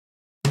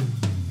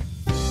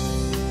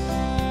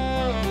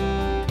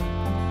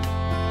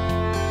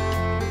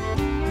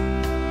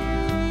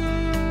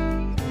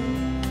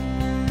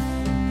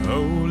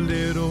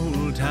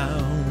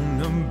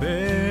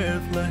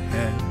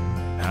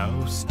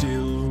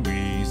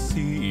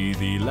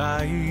earthly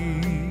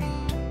light.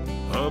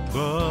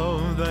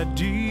 Above that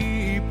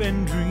deep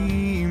and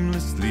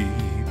dreamless sleep,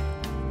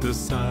 the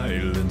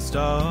silent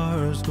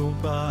stars go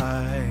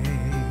by.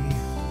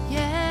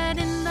 Yet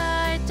in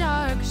thy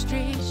dark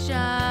street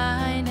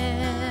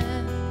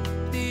shineth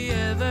the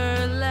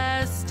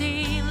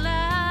everlasting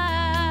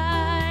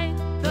light.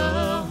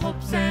 The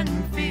hopes and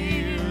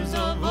fears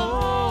of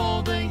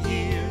all the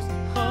years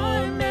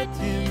are met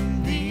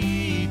in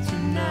thee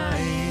tonight.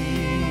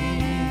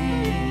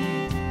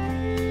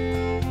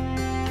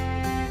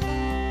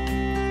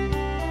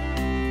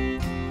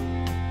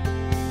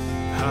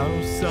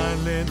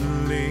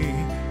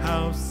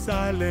 How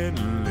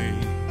silently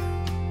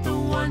the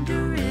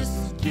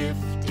wondrous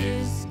gift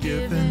is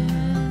given.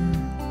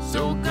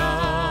 So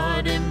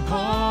God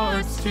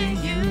imparts to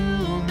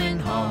human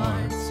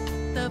hearts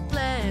the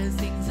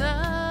blessings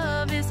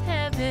of his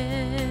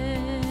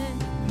heaven.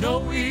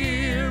 No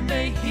ear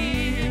may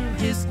hear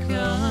his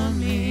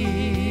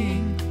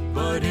coming,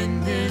 but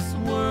in this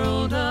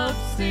world of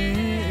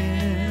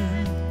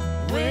sin,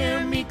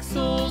 where meek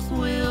souls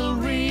will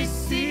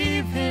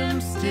receive him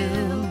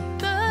still,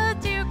 the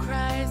dear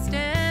Christ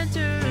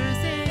enters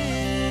in.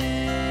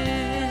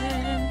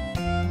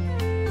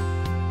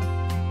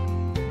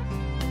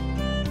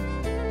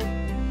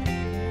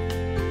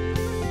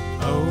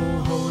 O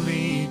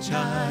holy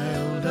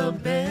child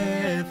of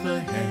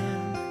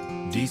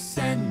Bethlehem,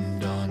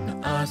 descend on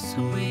us,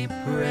 we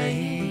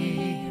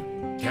pray.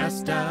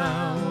 Cast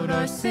out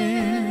our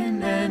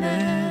sin and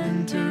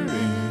enter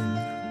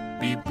in.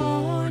 Be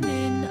born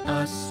in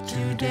us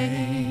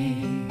today.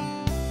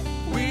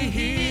 We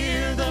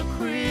hear the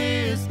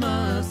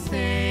Christmas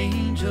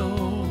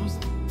angels,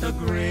 the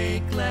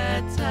great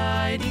glad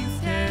tidings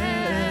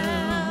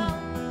tell.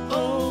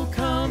 Oh,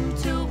 come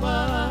to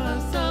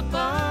us,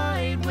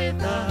 abide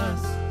with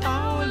us,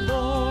 our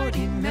Lord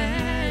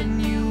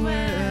Emmanuel.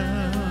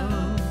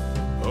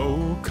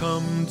 Oh,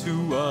 come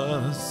to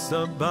us,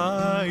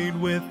 abide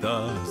with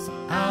us,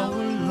 our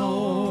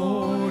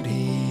Lord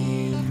Emmanuel.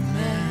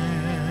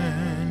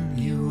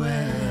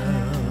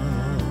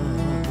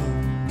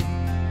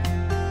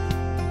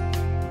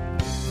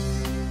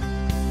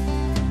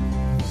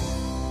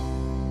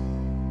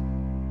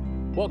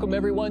 Welcome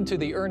everyone to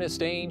the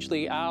Ernest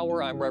Angley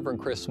Hour. I'm Reverend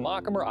Chris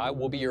Mockimer. I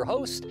will be your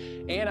host,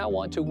 and I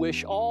want to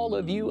wish all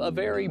of you a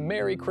very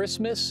Merry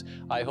Christmas.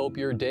 I hope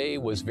your day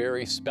was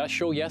very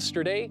special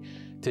yesterday.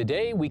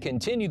 Today we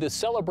continue the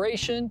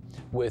celebration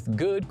with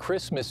good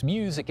Christmas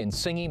music and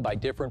singing by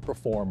different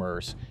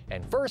performers.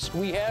 And first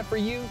we have for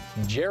you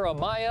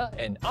Jeremiah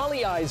and Ali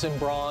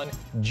Eisenbraun,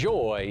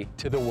 Joy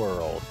to the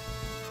World.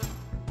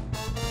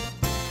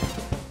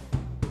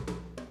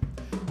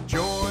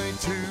 Joy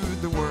to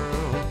the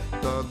world,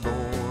 the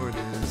Lord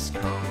is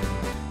come.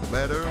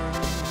 Let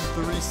earth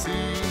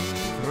receive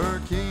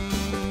her King.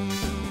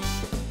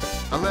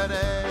 Let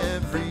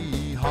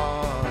every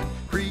heart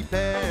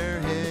prepare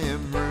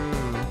him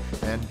room.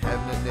 And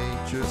heaven and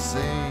nature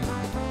sing,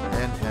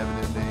 and heaven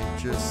and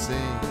nature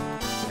sing,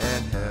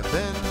 and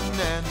heaven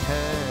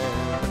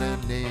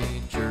and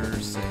nature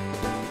sing.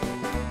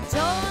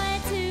 Joy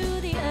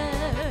to the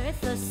earth,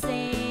 the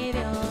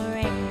Savior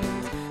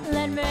reigns.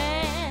 Let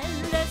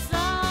men their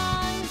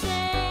songs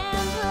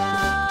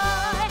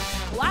employ,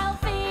 while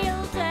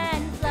fields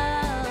and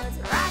floods,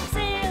 rocks,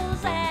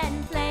 hills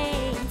and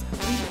plains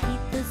repeat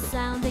the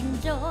sounding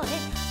joy,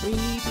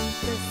 repeat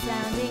the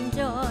sounding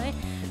joy,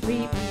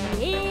 repeat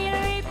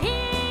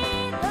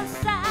the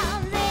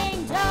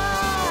sounding joy.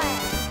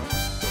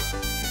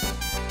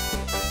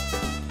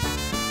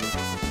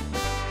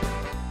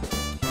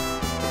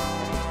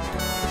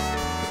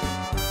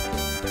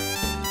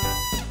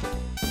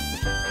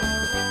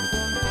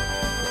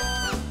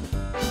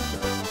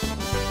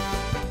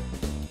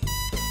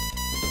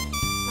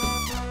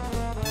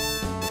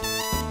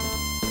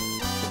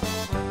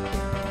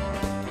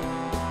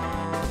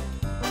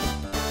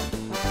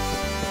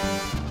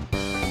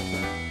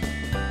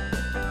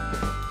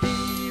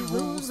 He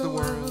rules the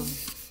world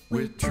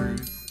with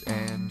truth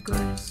and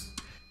grace,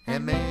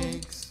 and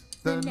makes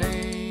the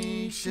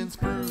nations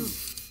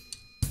prove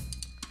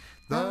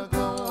the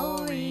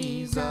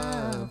glories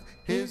of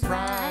his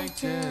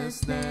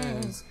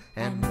righteousness,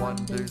 and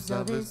wonders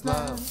of his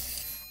love,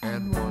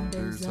 and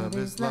wonders of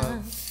his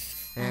love,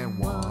 and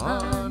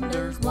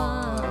wonders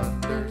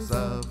of his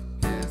love.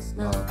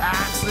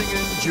 I'm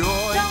singing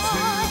joy to the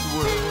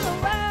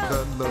world,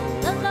 the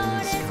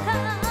Lord is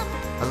come.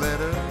 Let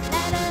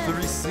earth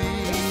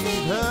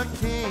receive her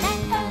King.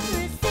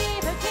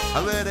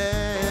 Let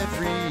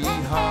every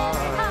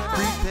heart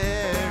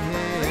prepare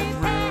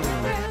him room.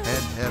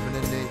 And heaven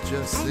and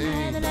nature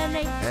sing, and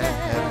heaven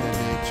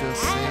and nature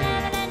sing,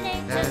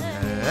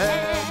 and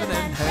heaven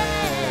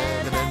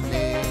and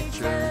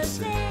nature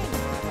sing,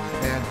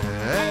 and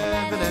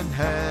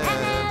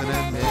heaven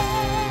and nature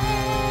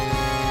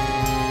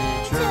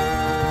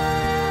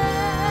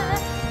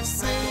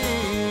sing.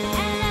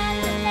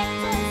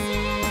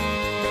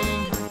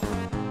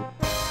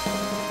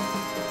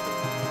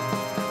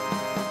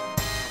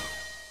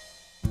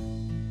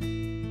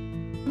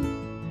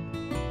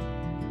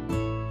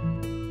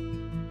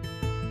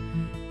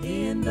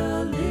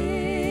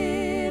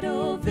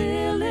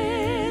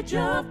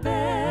 of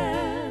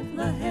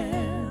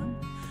Bethlehem,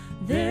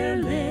 there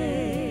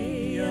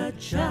lay a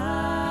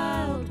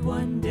child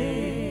one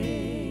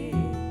day,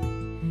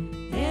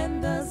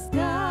 and the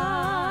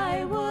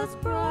sky was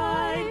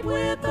bright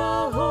with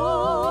a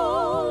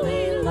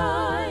holy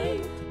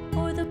light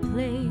o'er the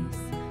place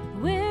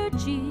where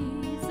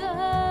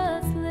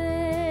Jesus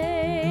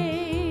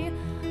lay.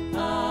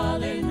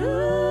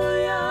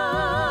 Hallelujah,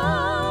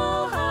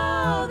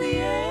 how the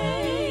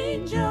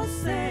angels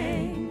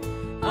sang.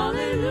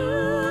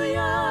 Hallelujah,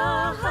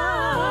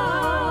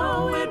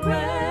 how it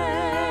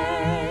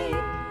rang.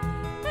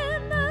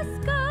 And the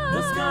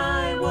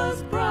sky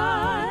was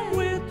bright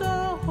with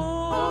a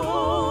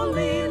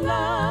holy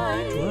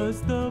light.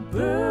 'Twas the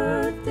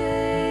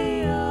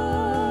birthday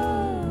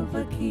of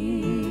a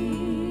king.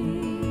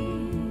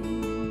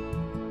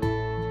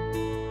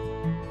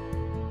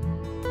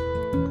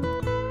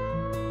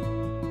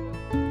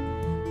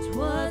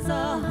 'Twas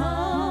a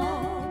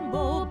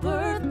humble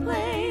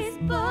birthplace,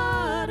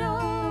 but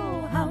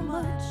oh, how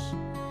much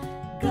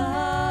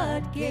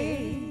God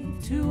gave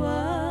to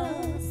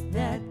us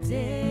that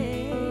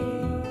day.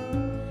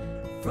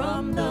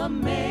 From the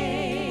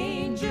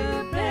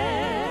manger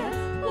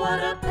bed, what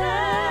a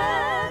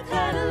path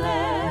had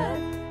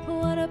led.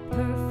 what a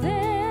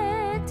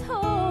perfect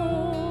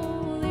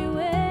holy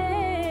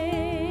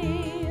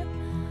way.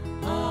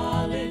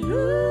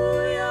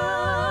 Hallelujah,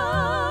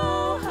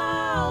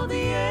 how the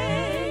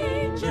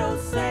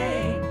angels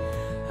sang.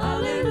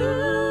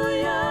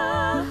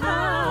 Hallelujah,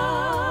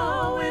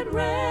 how it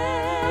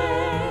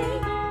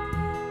rang.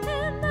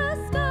 And the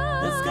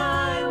The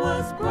sky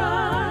was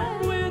bright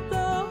with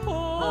a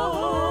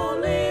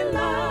holy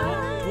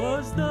light.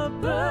 'Twas the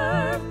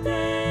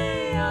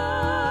birthday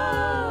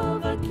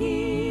of a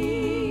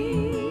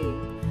king.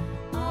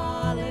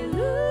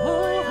 Hallelujah,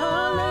 oh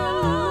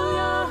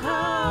hallelujah,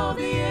 how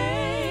the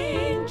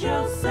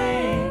angels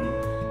sang.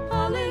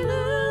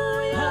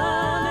 Hallelujah,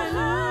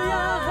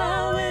 hallelujah,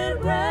 how it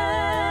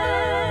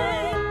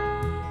rang.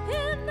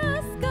 in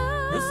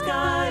The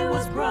sky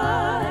was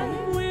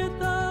bright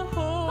with a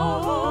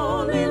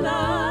holy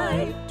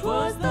light.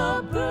 'Twas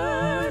the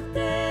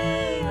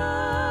birthday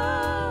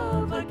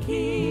of a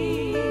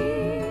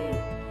king.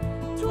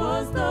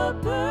 'Twas the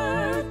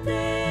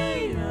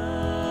birthday of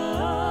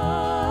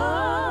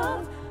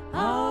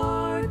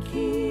our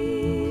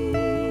king.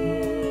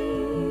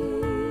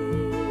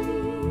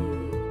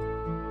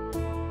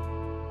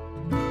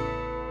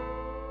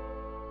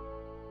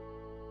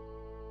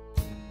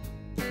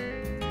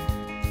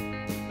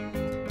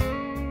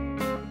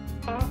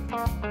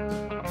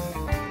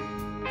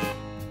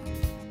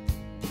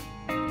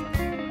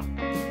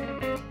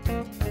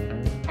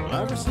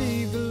 I've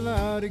received a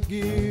lot of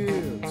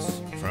gifts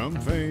from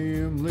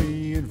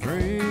family and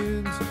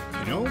friends.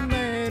 No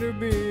matter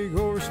big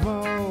or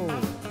small,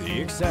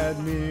 the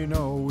excitement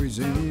always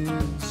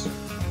ends.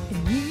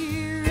 And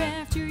year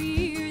after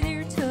year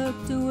they're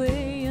tucked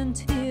away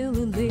until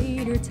a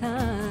later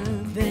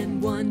time.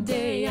 Then one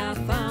day I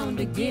found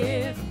a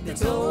gift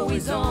that's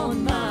always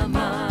on my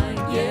mind.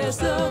 Yes,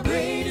 the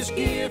greatest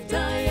gift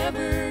I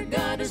ever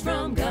got is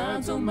from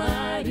God's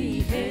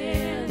almighty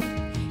hand.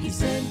 He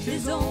sent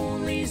his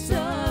only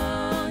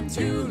son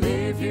to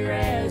live here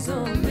as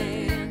a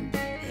man.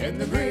 And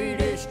the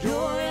greatest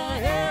joy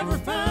I ever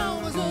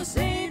found was the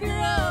Savior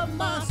of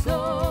my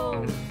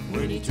soul,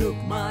 when he took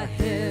my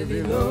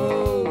heavy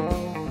load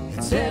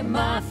and set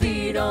my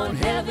feet on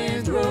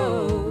heaven's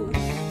road.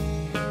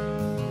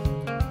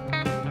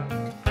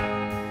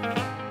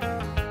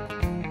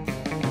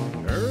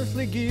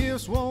 Earthly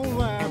gifts won't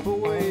wipe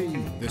away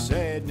the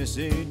sadness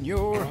in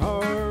your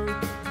heart.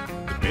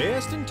 The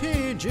best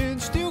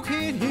intentions still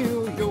can't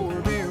heal your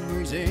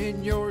memories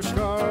and your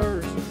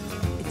scars.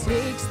 It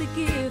takes the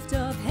gift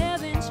of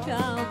heaven's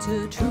child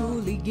to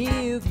truly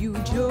give you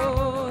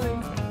joy.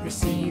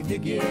 Receive the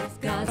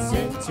gift God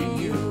sent to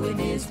you in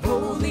his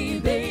holy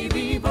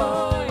baby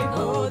boy.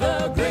 Oh,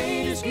 the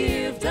greatest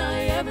gift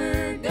I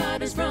ever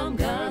got is from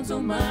God's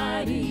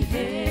almighty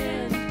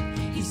hand.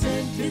 He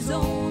sent his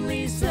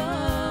only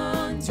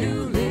son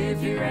to live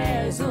here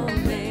as a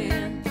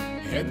man.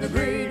 And the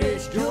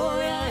greatest joy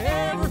I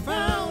ever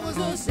found was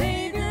the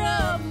Savior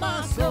of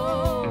my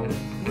soul,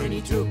 when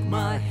he took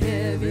my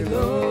heavy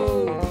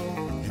load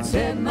and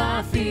set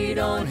my feet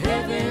on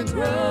heaven's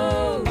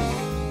road.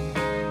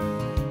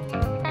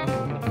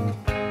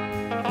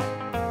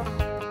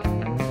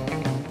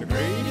 The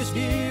greatest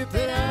gift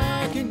that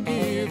I can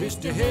give is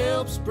to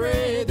help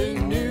spread the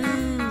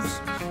news.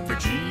 For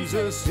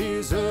Jesus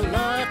is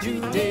alive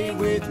today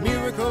with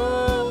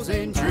miracles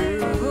and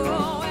truth.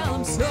 Oh, well,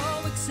 I'm so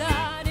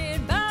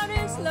excited about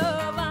his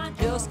love, I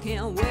just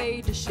can't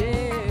wait to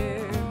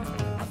share.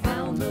 I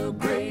found the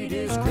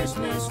greatest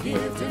Christmas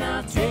gift, and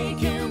I'll take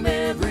him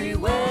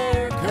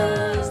everywhere.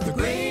 'Cause the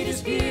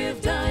greatest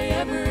gift I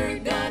ever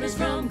got is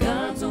from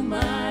God's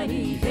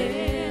almighty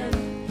hand.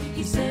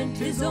 He sent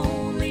his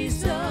only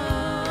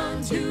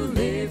son to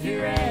live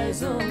here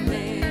as a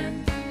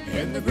man.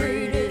 And the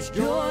greatest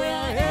joy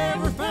I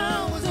ever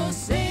found was the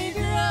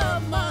Savior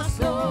of my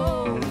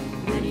soul,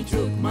 when he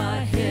took my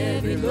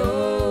heavy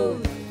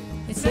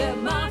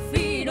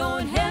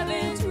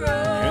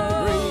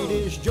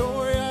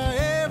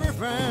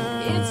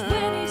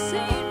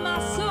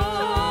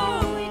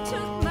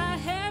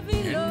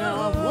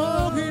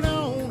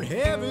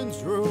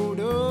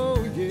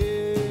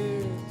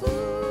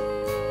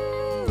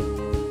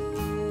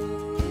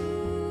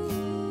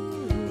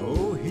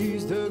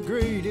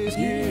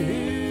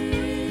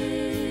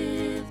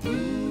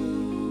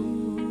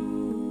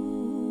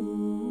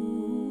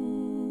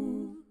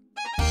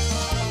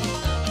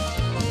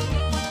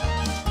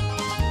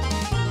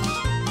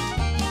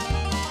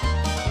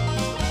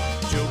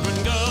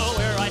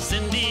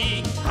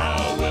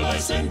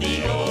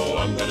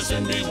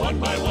send thee one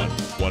by one.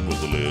 One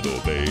was a little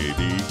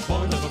baby,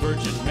 Born of a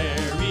Virgin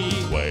Mary,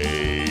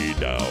 way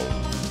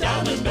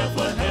down in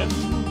Bethlehem.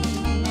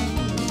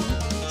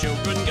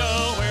 Children, go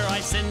where I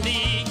send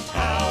thee.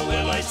 How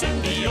will I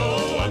send thee?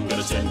 Oh, I'm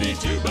gonna send thee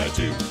two by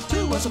two.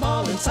 Two was a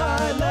ball in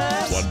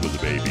Silas. one was a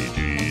baby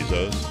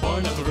Jesus,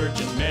 Born of a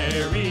Virgin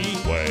Mary,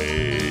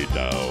 way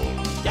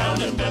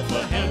down in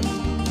Bethlehem.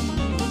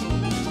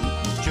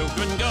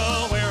 Children,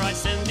 go where I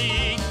send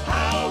thee.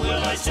 How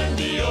will I send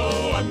thee?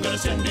 Oh, I'm gonna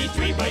send thee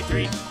three by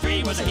three.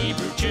 Three was a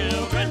Hebrew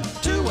children.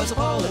 Two was a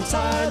Paul and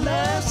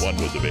Silas. one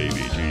was a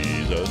baby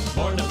Jesus,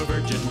 Born of a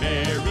Virgin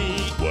Mary,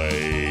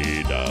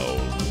 way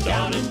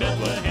down in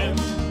Bethlehem.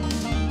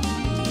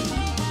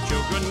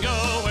 Children, go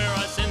where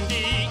I send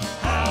thee.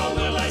 How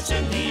will I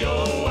send thee?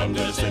 Oh, I'm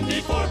gonna send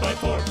thee four by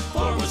four.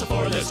 Four was a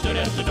four that stood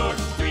at the door.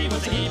 Three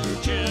was the Hebrew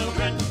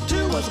children.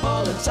 Two was a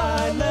Paul and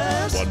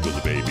Silas. one was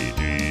a baby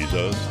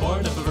Jesus,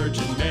 Born of a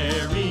Virgin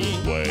Mary,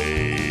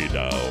 way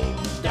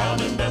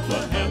down in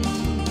Bethlehem.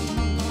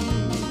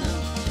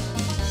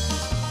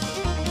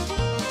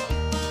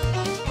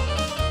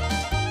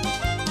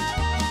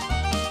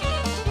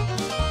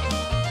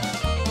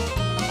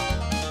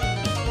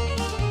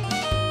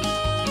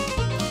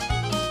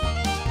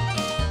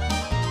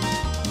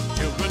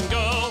 Children,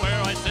 go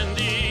where I send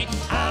thee.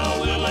 How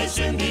will I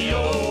send thee?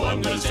 Oh,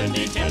 I'm gonna send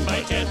thee 10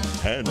 by 10.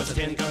 Ten, Was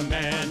the 10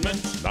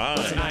 Commandments? Nine.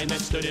 Was the 9 that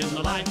stood in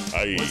the line?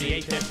 Eight. Was the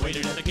 8 that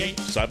waited at the gate?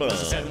 Seven. Was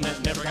the 7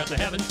 that never got to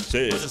heaven?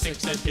 Six. Was the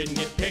 6 that didn't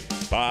get picked?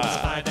 Five. Was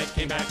the 5 that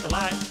came back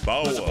alive?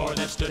 Four. Was the 4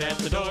 that stood at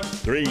the door?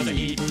 Three. Was the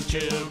Hebrew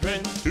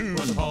children? Two.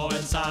 Was the Paul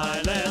and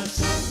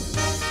Silas?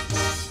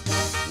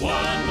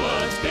 One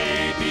was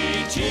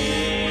baby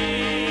Jesus,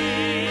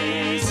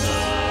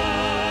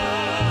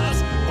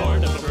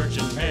 born of a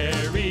Virgin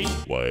Mary,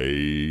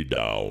 way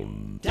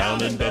down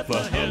in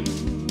Bethlehem.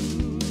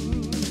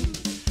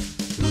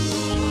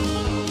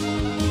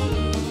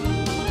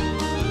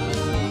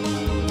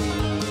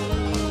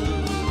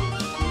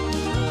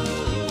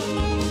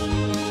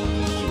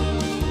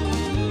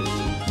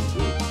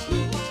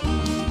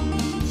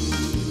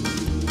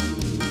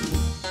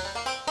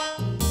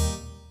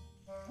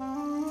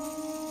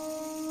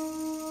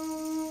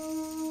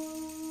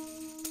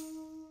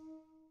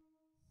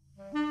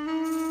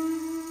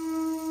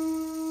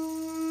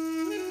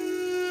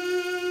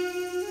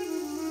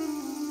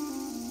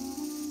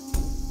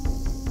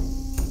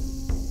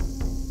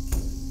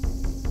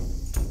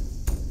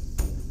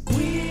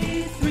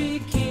 We three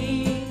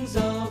kings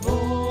of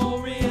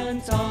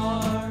Orient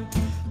are,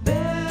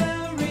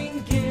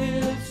 bearing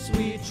gifts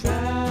we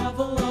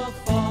travel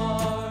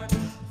afar,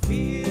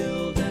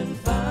 field and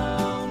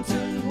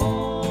fountain,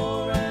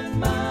 moor and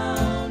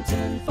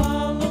mountain,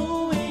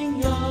 following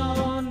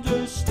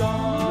yonder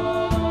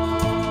star.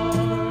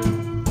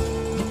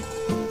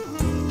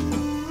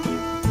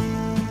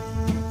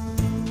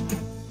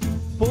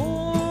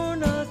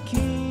 Born a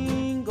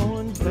king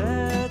on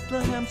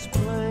Bethlehem's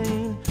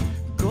plain,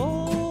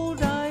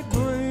 gold I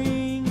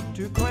bring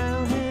to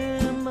crown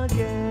him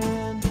again.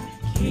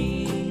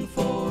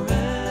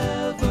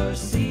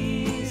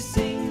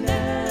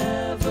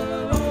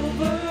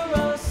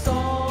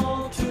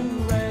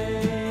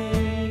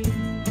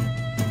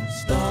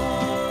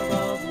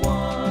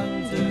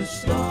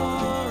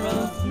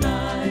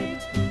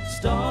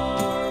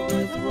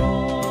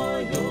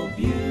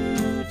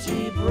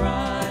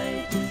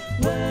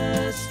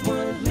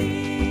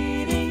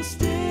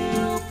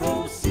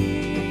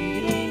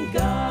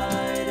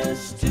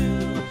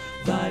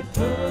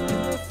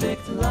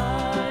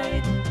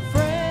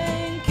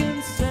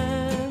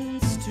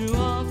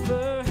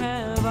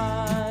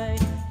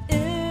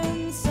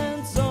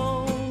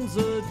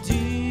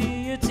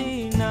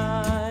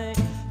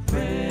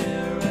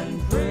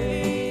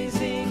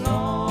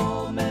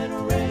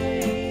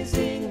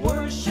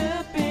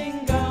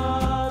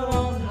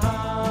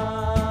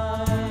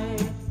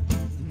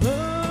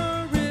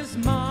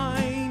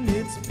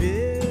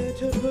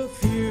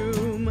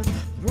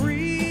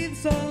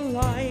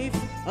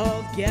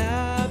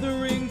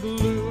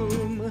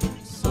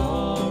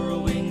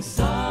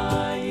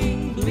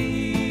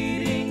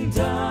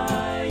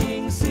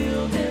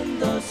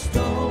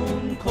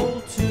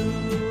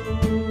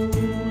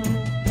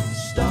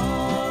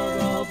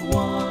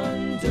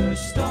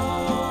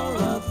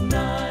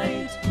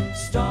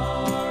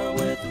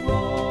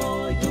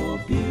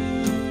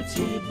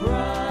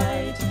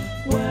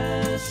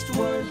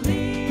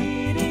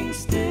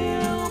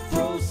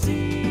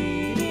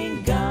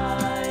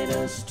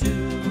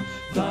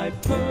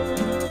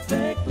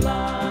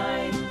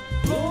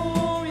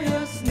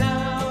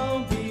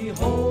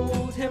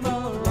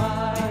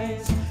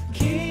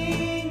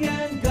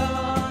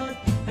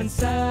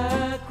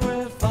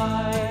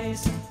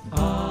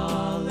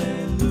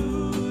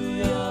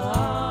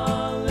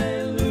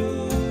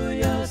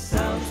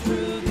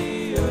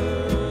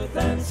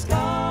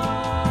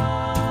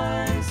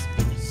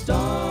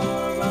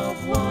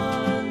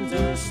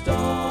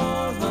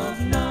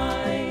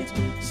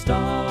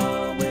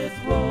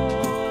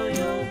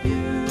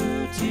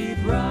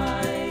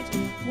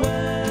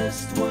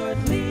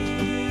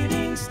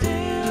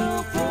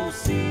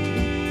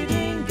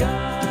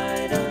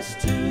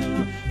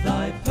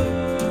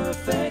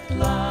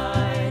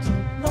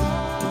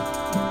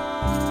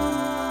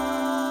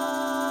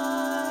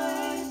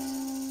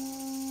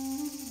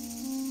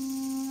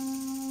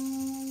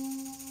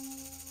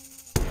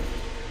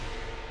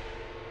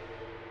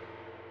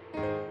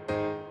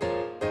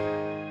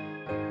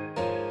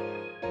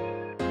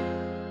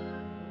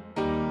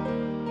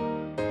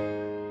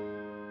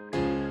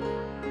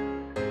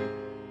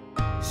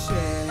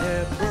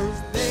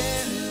 Shepherds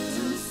there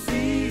to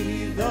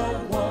see the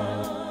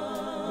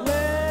one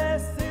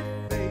blessed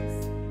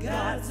face,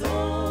 God's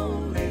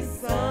only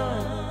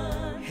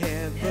Son.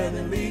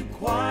 Heavenly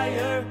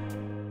choir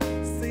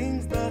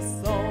sings the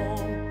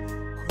song,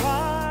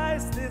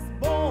 Christ is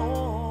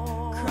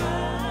born.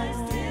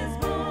 Christ is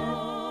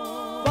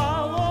born.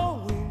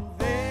 Following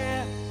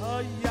there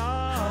a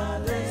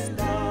yonder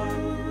star,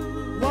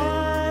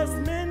 wise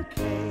men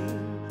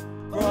came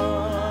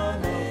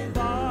from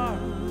afar.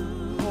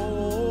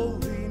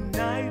 Holy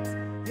night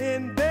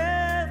in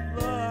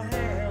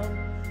Bethlehem,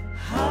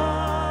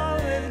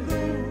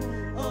 hallelujah,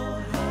 oh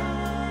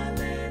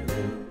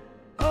hallelujah.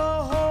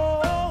 Oh,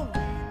 holy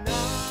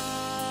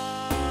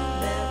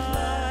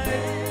night,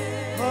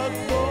 a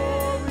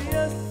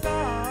glorious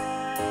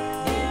sight.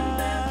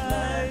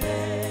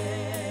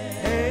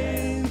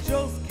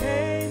 Angels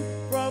came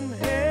from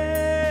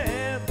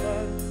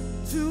heaven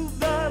to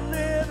the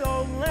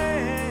little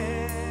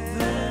land.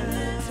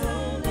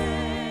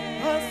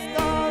 A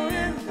star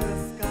in the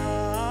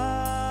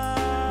sky,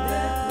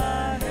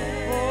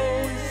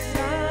 oh, it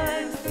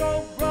shines so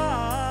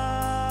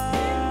bright.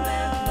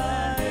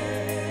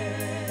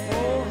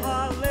 Oh,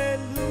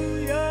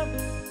 hallelujah,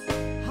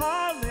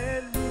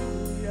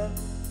 hallelujah,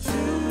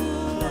 to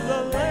the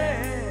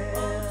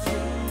Lamb.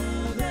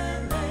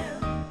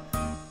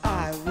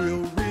 I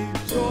will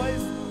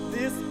rejoice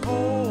this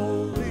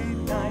holy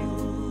night.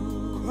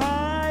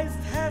 Christ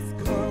has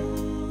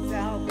come,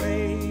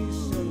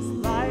 salvation's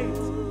light.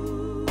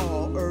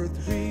 All earth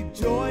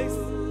rejoice,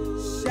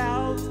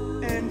 shout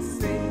and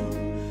sing.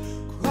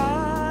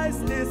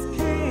 Christ is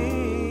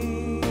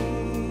King.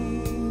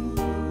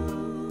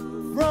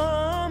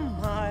 From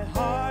my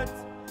heart,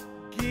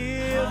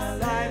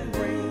 gifts I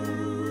bring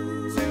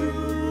to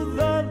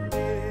the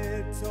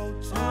little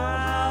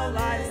child I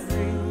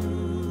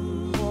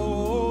sing.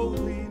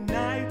 Holy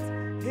night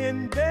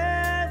in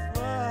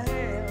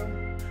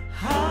Bethlehem,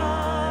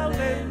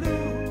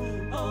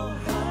 hallelujah, oh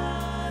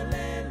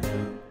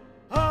hallelujah.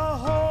 A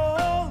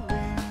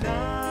holy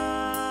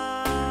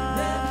night,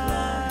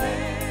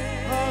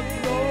 a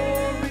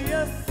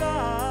glorious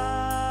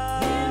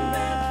sight.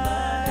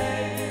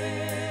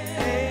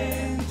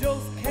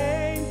 Angels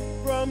came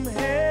from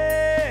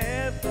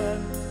heaven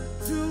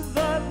to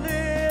the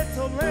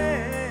little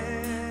land.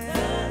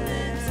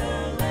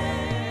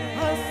 A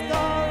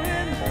star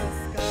in the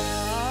sky,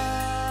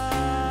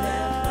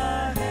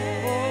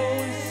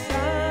 oh, it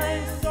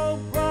shines so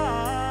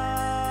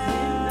bright.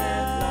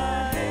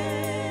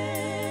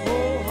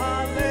 Oh,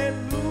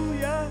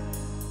 hallelujah,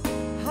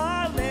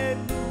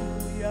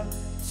 hallelujah,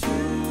 to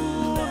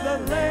the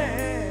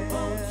Lamb.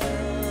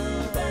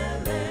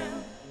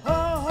 A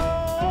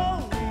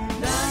holy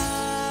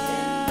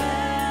night,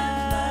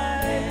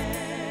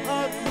 a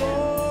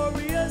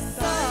glorious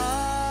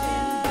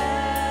sight.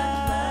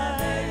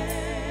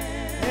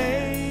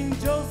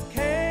 Angels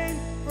came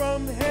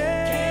from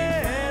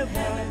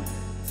heaven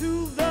to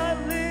the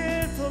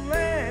little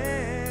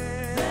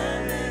land.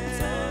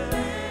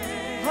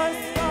 A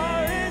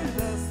star in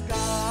the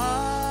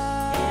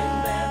sky,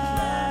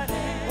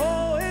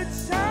 oh, it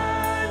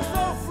shines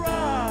so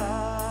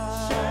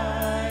bright.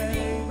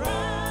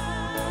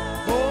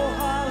 Oh,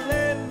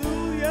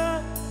 hallelujah,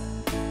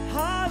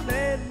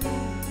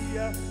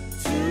 hallelujah,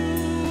 to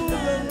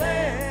the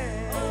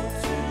Lamb.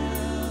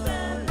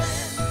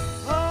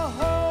 A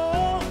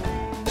holy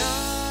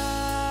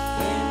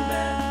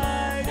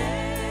night,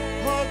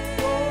 a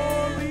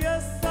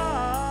glorious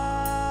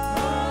sight.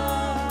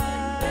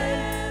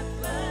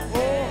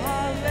 Oh,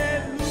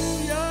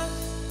 hallelujah,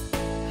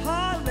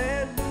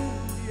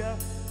 hallelujah,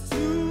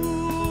 to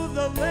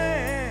the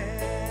Lamb.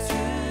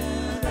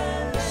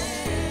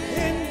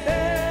 In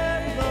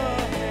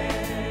Bethlehem.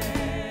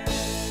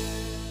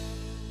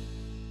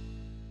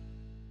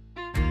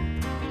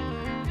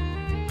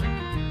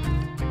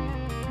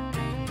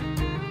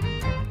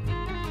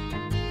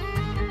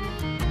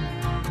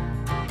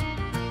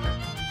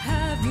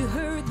 Have you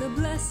heard the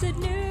blessed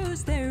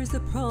news? There's a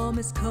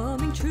promise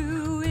coming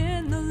true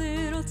in the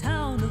little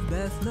town of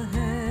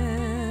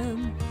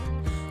Bethlehem.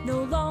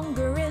 No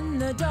longer in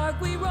the dark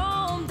we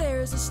roam,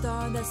 there's a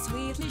star that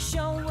sweetly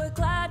shone with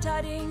glad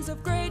tidings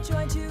of great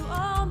joy to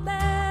all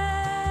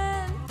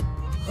men.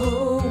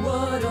 Oh,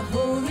 what a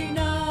holy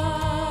night!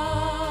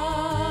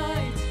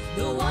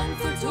 The one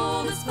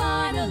foretold has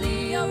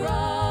finally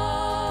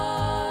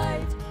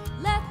arrived.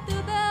 Let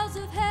the bells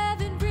of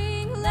heaven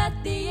ring, let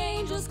the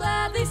angels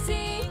gladly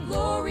sing,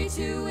 glory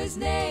to his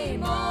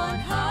name on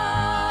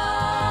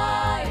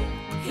high.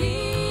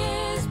 He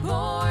is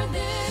born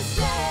this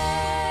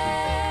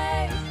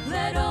day,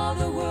 let all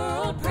the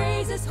world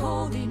praise his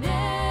holy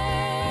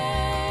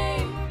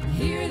name.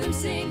 Hear them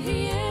sing,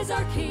 he is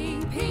our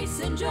King, peace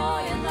and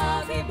joy and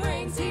love he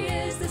brings. He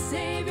is the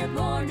Savior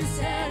born to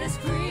set us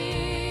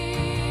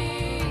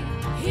free.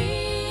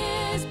 He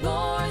is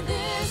born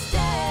this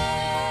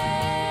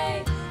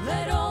day,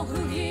 let all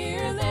who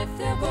hear lift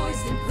their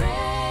voice in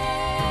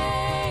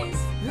praise.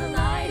 The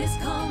light has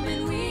come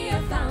and we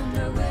have found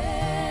our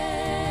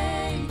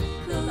way.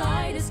 The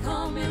light has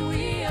come and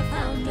we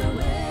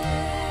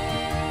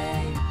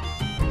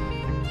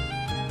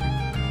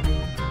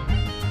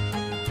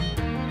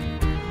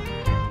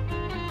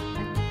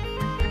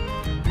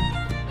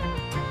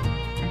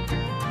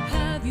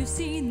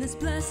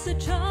Jesus, a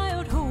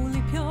child,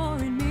 holy, pure,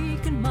 and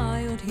meek and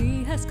mild.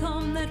 He has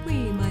come that we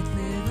might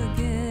live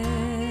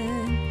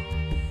again.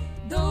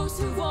 Those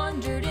who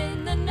wandered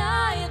in the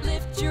night,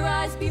 lift your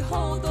eyes,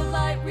 behold the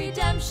light.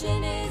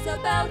 Redemption is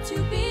about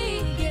to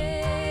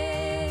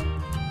begin.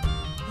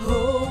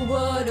 Oh,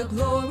 what a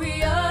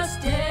glorious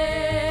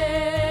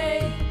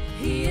day.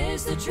 He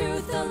is the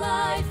truth, the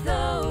life,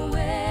 the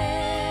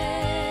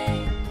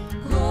way.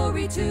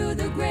 Glory to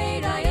the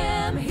great I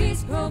am.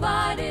 He's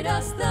provided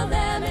us the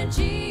Lamb, and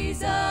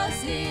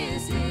Jesus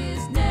is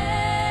his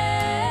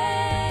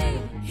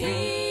name.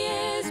 He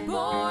is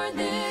born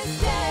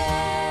this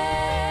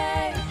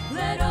day.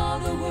 Let all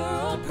the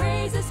world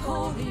praise his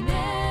holy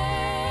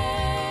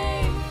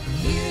name.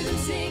 Hear them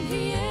sing,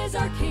 he is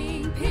our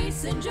King.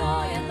 Peace and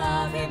joy and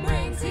love he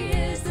brings. He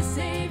is the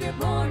Savior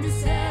born to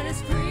set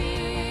us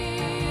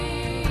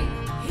free.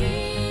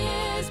 He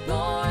is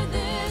born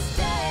this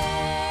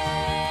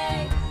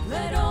day.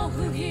 Let all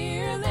who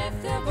hear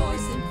lift their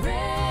voice in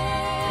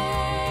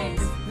praise.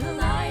 The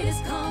light is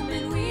come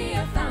and we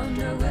have found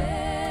our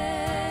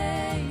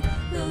way.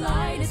 The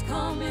light is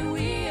come and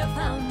we have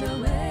found our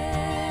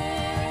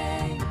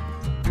way.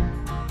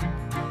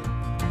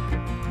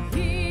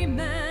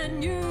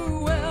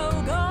 Emmanuel,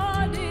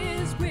 God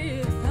is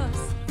with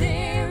us.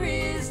 There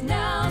is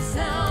now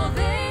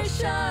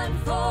salvation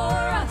for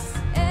us.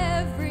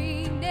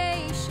 Every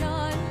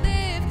nation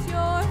lift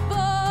your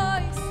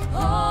voice.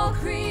 All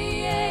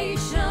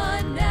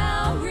creation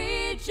now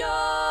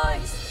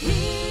rejoice.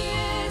 He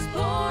is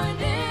born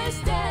this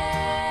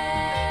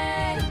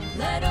day.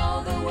 Let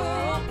all the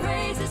world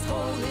praise his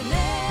holy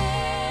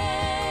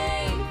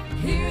name.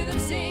 Hear them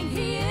sing,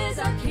 he is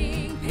our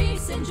King.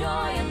 Peace and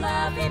joy and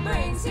love he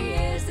brings. He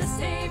is the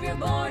Savior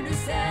born to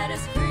set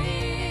us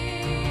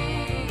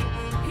free.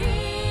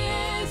 He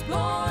is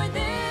born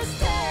this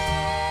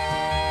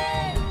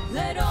day.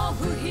 Let all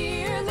who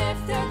hear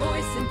lift their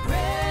voice in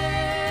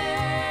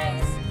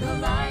praise. The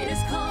light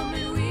has come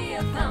and we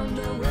have found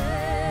our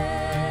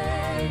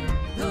way.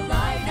 The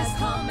light has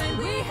come and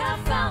we have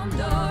found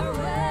our way.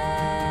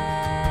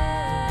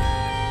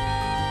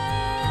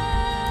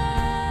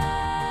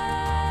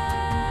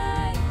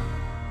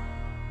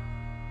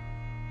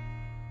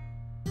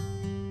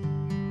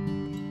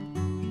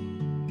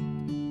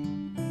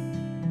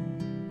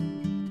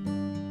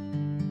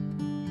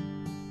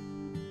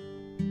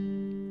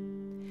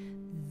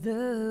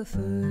 The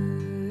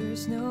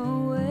first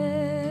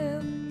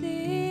Noel,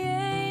 the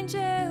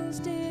angels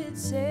did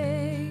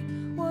say,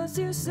 was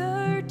to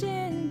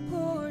certain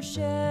poor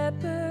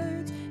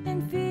shepherds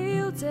in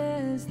fields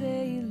as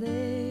they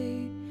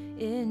lay,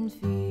 in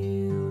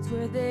fields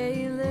where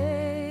they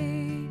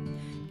lay,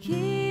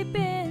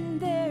 keeping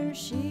their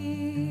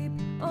sheep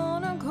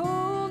on a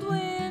cold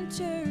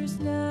winter's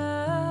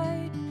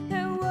night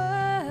that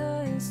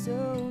was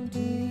so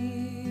deep.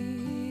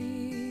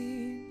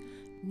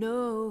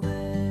 Noel,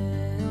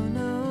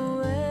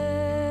 Noel,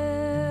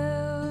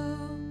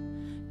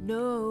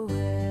 Noel.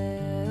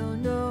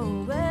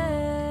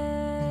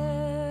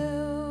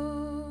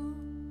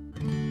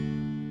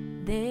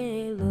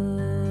 They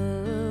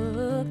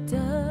looked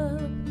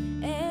up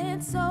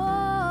and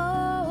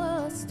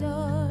saw a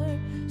star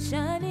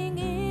shining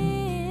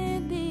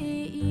in the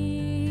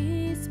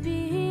east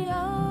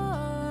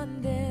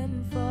beyond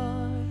them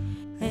far,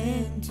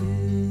 and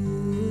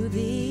to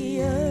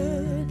the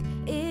earth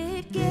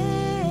it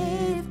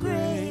gave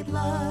great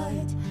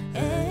light,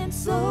 and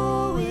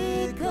so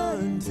it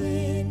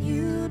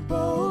continued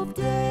both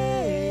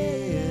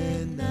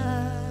day and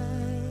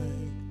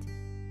night.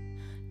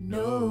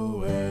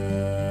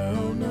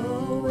 Noel,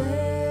 Noel,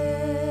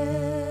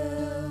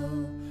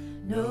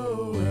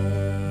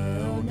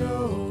 Noel,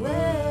 Noel.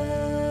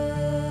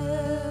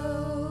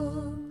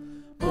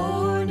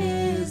 Born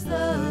is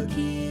the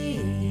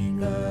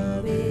King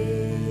of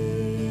Israel.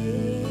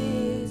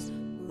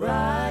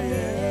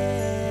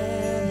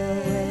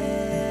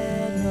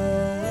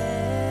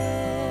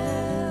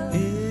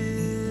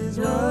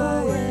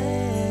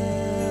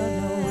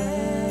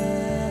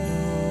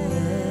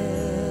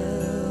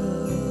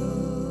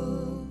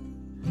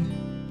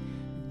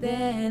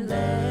 Then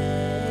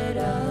let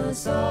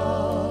us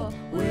all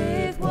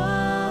with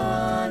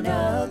one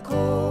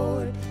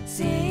accord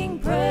sing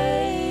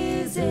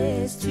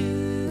praises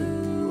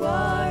to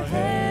our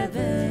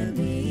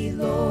heavenly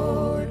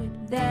Lord,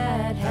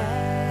 that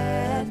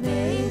hath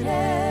made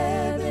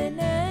heaven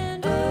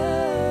and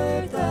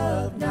earth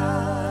of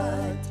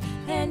night,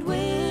 and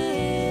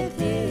with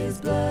his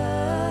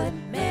blood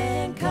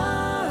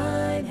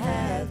mankind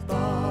hath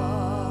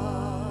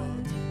bought.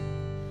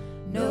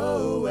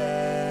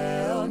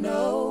 Noel,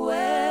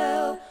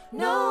 Noel,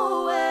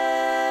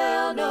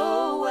 Noel,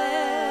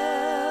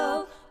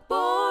 Noel.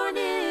 Born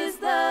is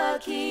the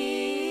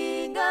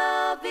King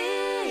of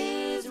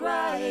Israel.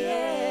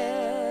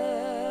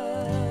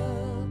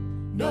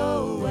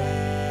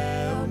 Noel.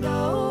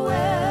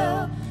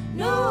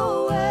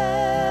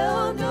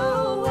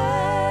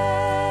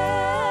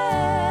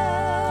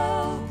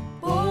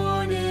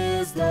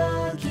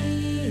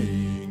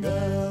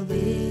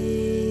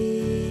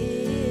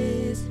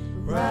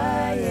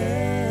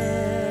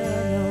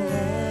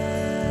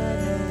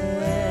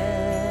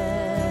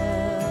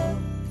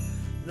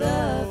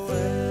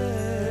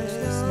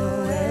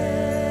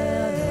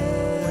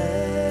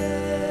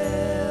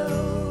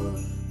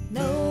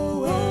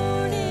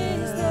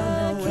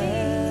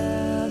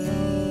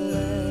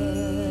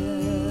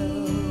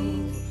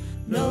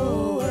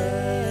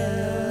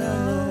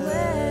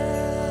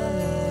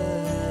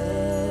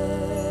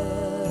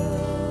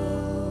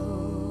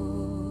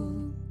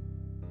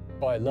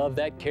 I love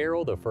that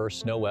carol, The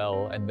First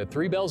Noel, and the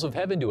Three Bells of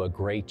Heaven do a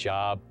great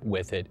job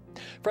with it.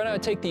 Friend, I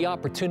would take the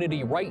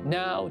opportunity right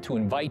now to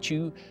invite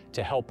you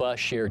to help us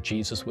share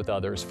Jesus with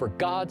others. For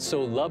God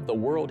so loved the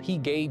world, He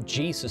gave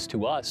Jesus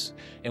to us,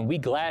 and we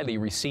gladly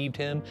received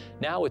Him.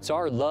 Now it's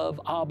our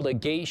love,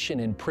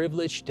 obligation, and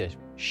privilege to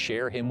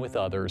share Him with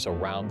others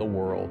around the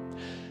world.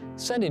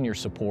 Send in your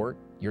support,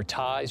 your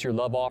tithes, your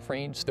love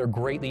offerings. They're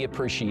greatly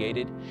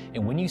appreciated.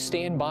 And when you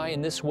stand by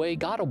in this way,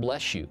 God will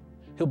bless you.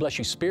 He'll bless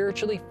you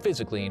spiritually,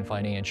 physically, and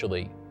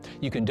financially.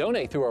 You can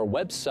donate through our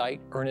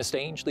website,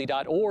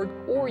 ernestangley.org,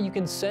 or you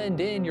can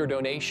send in your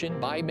donation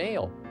by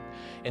mail.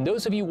 And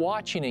those of you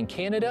watching in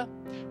Canada,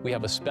 we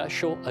have a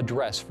special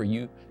address for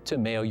you to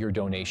mail your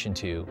donation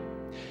to.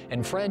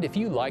 And friend, if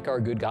you like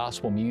our good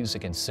gospel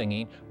music and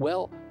singing,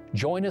 well,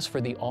 join us for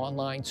the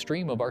online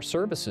stream of our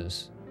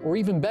services. Or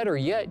even better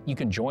yet, you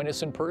can join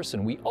us in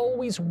person. We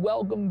always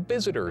welcome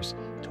visitors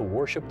to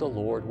worship the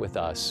Lord with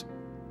us.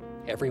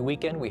 Every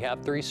weekend we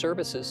have 3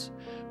 services.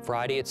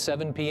 Friday at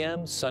 7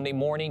 p.m., Sunday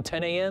morning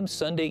 10 a.m.,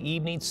 Sunday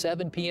evening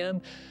 7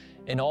 p.m.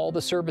 In all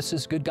the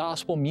services, good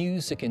gospel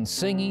music and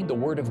singing. The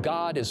Word of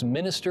God is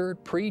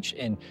ministered, preached,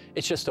 and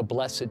it's just a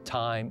blessed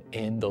time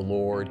in the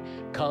Lord.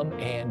 Come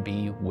and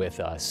be with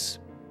us.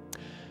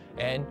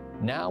 And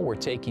now we're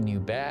taking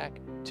you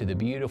back to the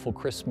beautiful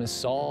Christmas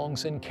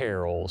songs and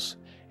carols.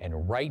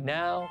 And right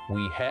now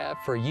we have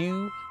for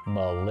you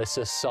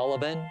Melissa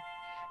Sullivan,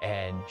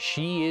 and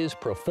she is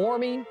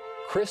performing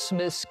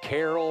Christmas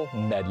Carol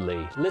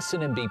Medley.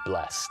 Listen and be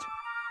blessed.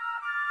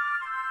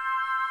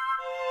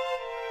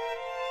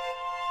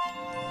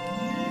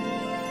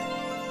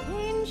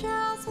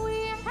 Angels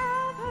we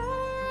have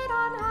heard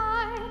on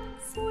high,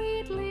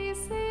 sweetly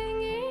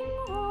singing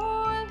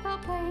o'er the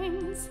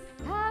plains,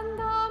 and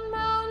the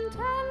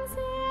mountains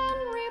in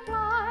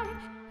reply,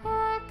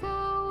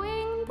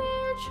 echoing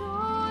their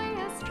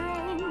joyous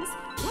strains.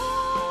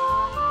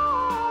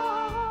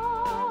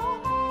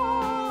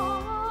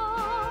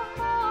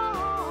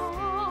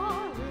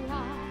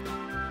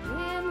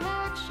 In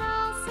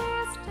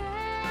excelsis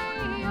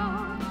Deo.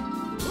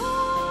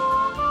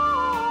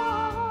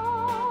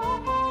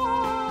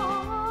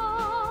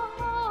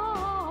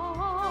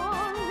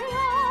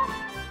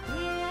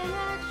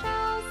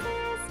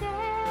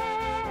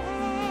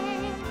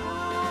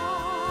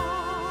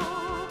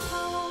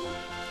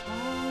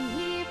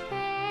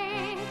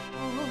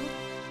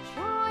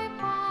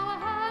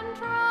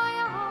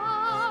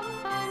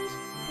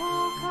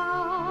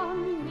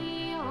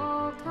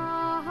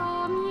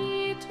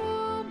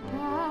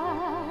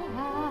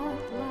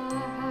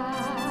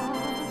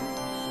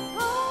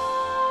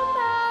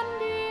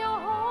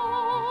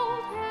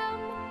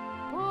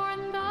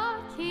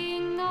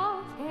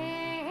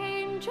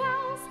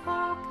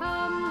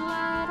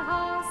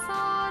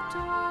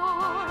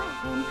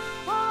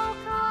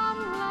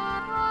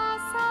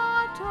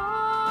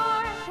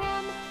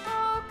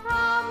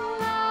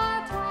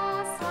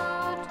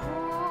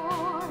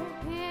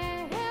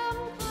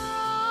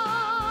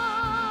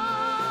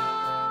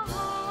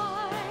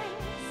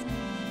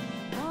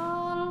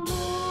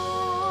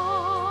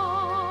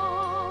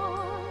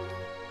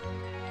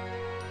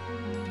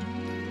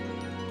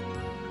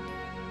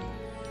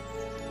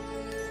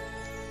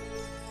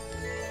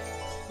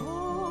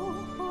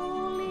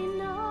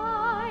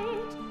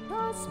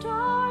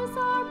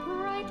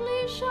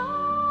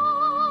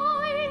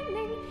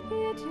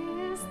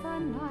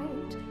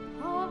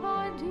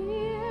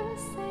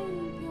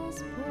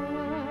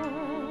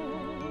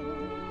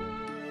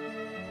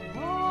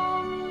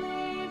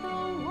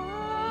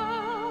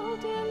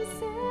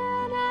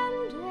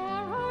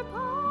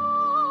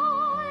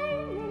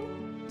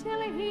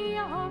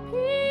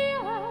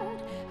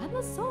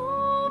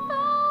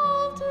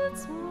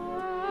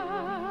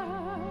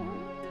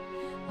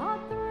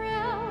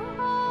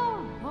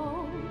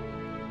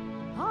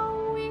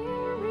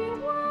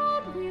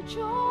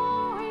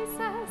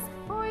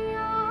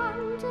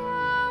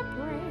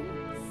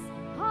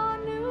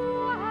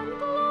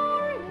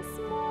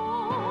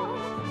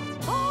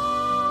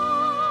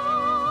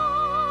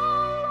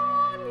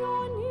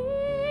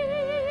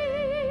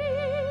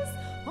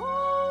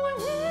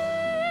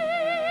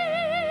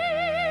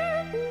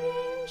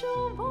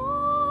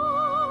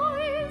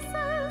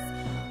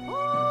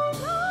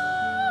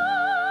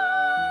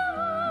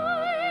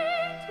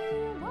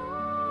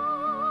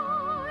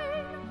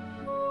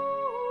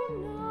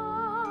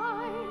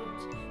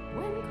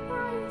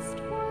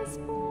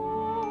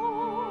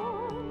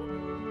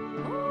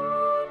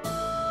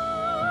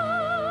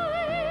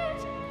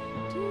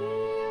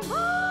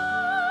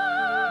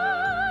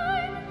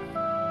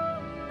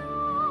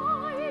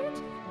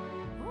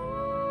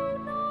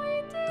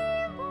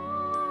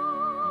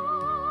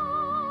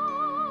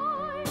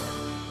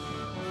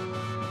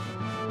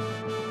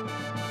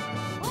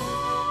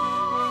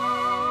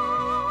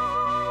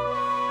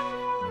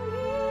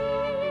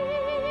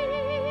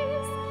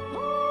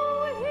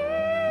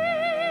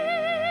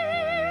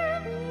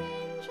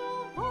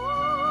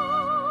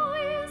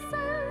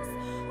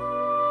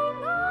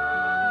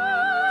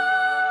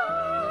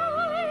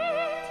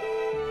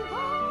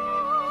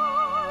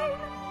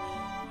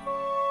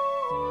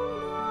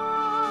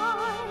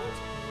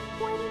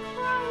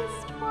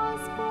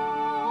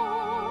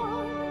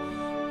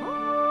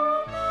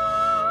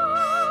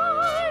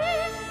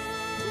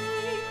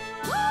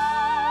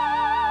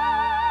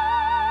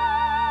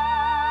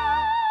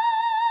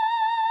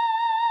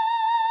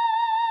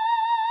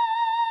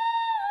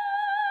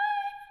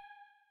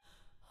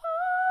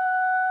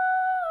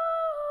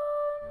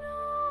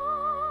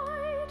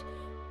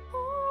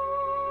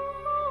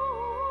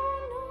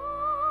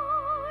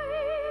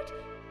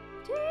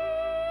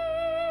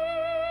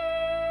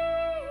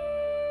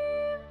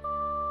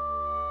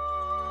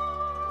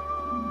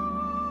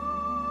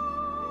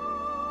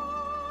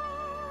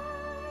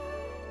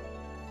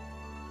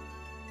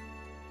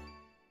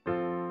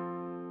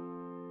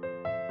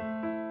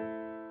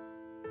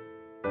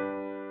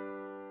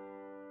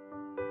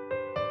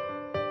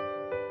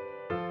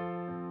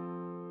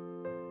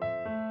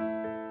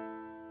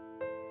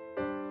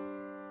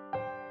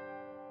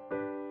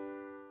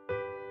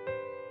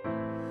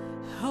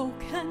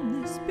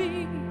 can this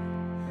be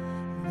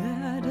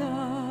that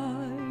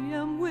I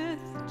am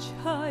with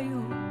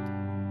child?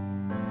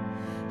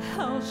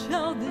 How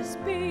shall this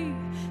be,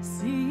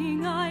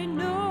 seeing I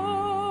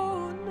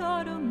know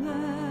not a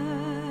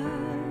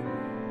man?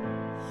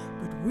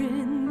 But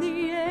when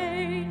the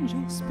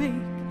angel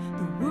spake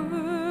the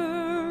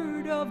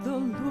word of the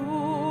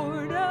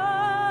Lord,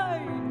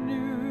 I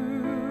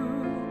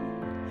knew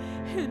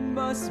it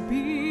must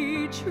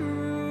be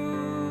true.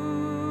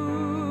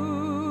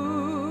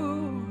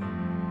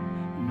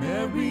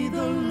 Mary,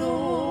 the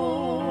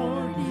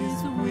Lord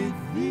is with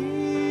thee.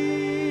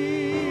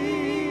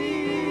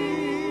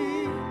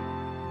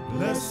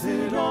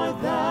 Blessed art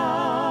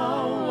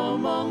thou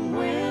among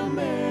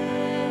women.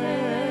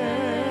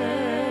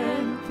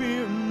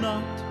 Fear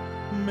not,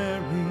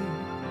 Mary,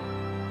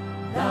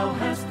 Thou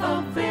hast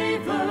found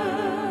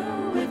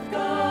favor with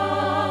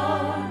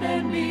God,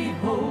 and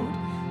behold,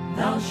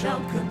 thou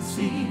shalt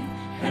conceive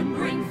and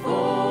bring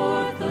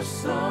forth a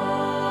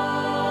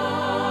son,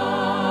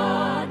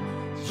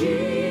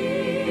 Jesus,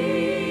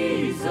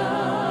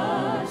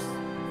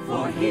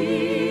 for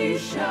he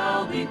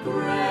shall be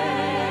great,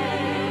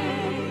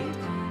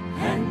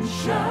 and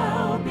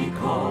shall be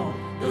called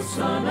the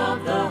Son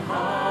of the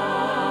Highest.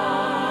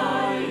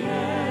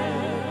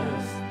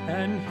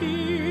 and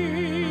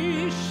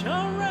he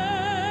shall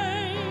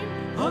reign.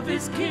 Of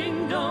his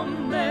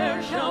kingdom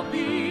there shall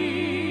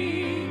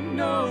be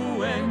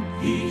no end.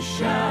 He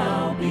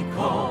shall be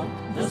called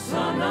the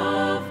Son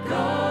of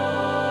God.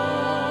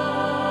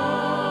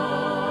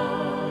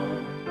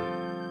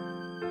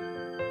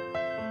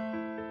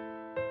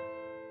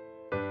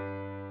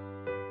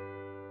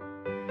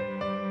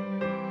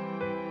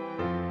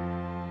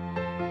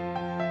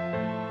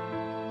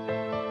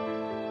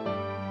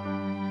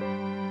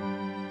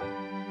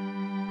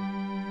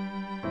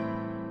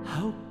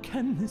 How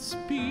can this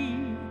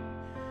be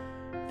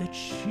that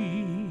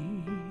she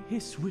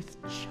is with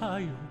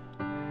child?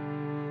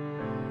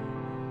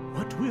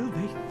 What will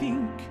they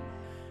think?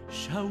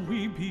 Shall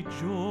we be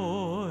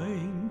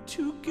joined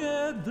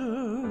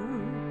together?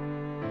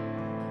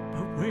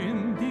 But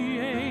when the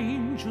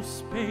angel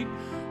spake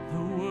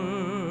the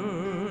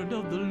word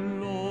of the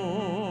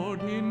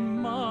Lord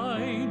in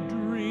my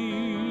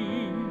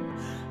dream,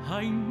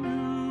 I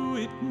knew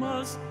it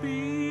must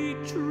be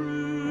true.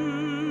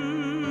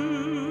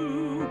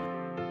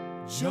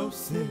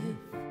 Joseph,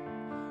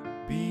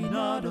 be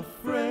not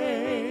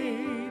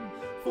afraid,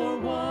 for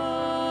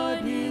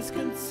what is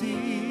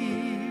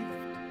conceived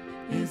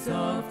is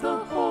of the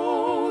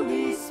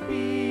Holy Spirit.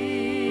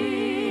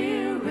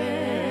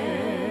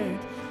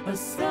 A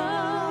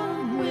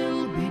son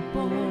will be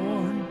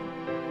born,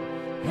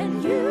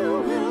 and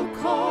you will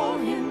call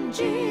him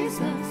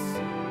Jesus,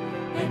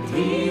 and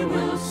he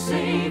will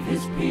save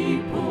his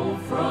people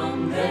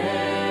from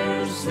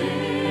their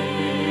sins.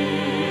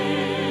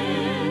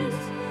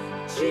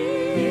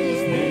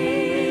 His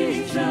name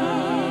is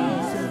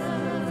Jesus,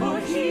 for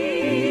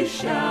he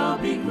shall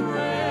be great,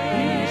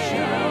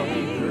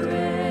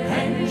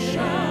 and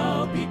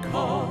shall be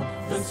called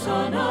the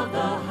Son of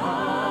the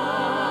Highest.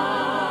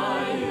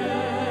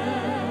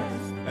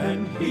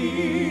 And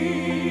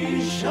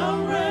he shall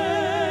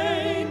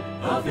reign,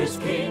 of his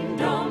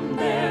kingdom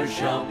there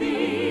shall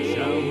be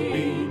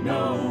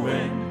no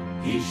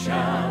end. He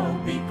shall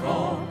be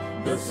called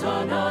the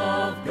Son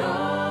of God.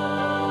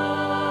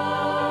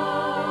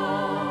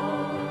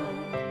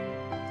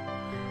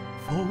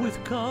 For with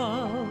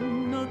God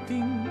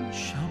nothing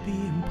shall be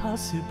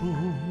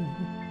impossible.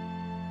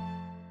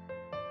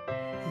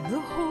 The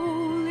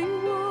Holy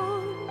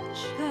One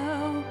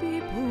shall be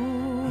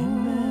born.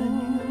 Emmanuel.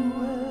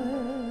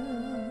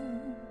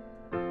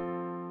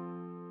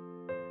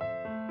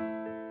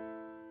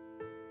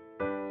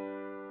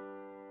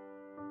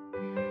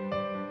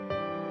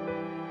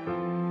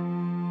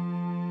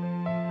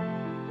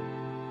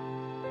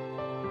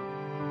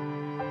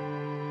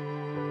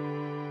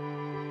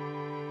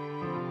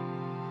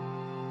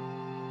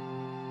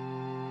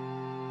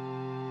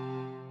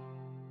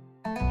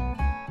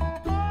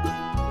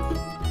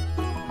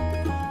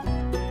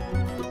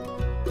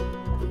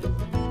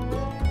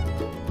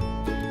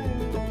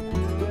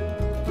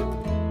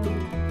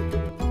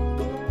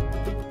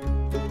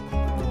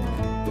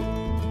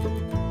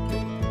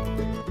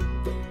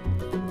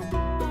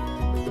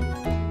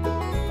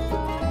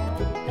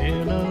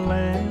 In a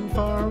land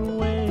far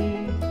away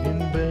in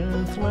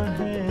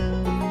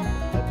Bethlehem,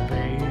 a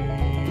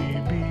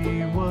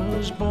baby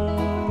was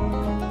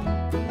born.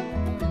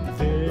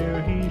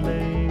 There he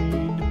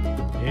laid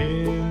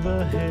in the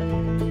hay,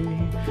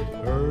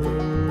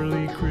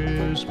 early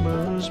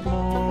Christmas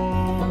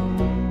morn.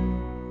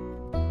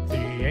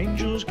 The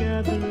angels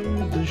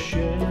gathered, the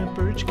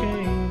shepherds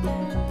came,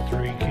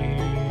 3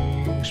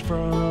 kings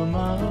from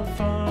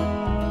afar.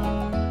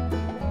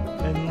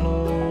 And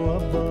lo,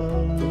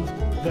 above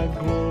that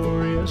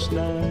glorious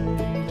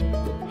night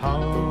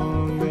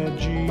hung that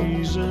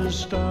Jesus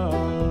star.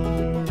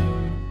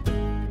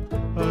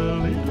 A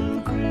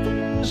little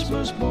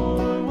Christmas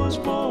boy was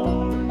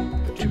born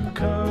to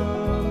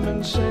come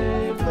and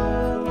save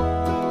the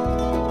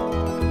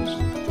world.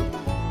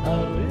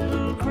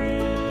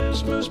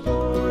 Christmas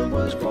boy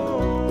was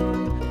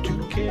born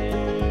to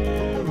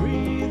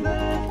carry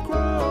that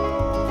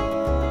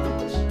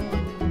cross.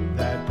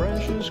 That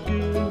precious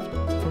gift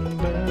from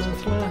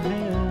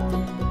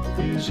Bethlehem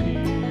is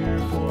here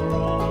for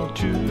all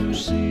to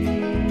see.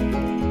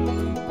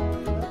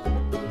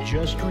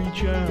 Just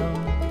reach out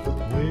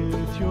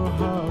with your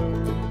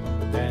heart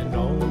and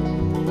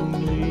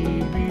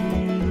only believe.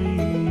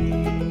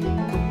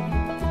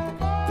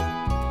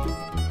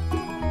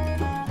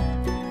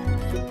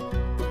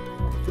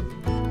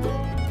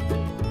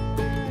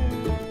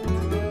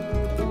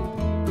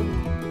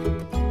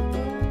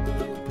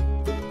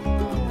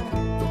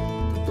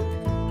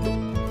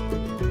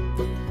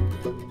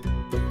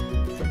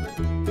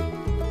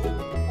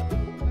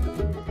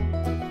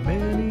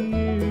 Many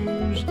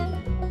years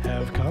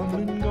have come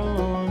and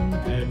gone,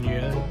 and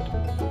yet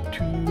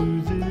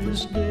to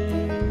this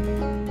day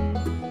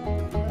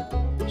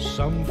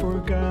some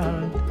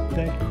forgot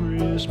that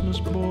Christmas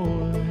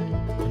boy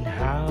and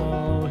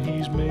how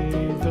he's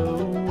made the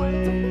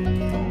way.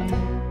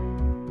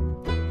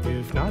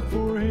 If not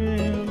for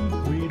him,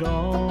 we'd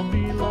all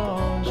be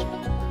lost,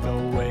 no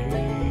way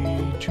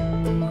to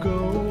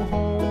go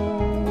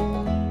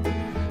home.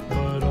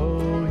 But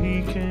oh,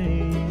 he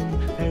came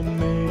and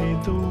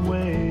made the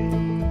way,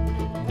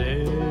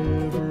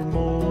 never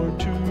more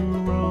to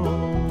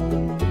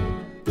roam.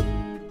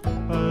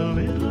 A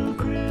little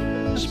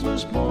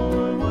Christmas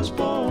boy was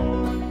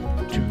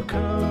born to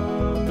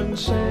come and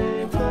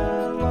save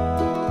the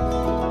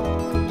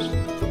lost.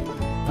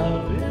 A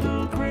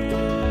little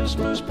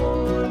Christmas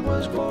boy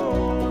was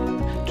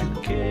born to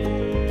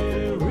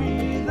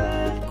carry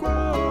that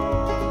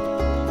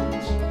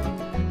cross.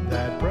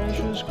 That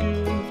precious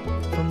gift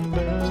from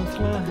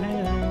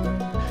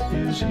Bethlehem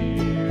is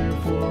here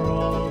for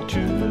all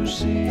to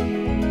see.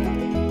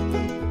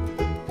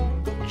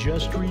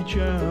 Just reach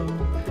out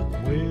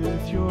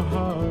with your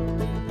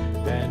heart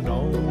and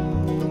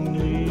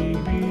only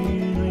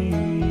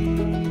believe.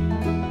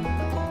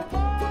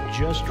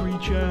 Just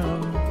reach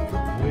out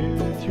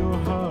with your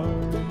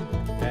heart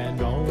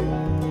and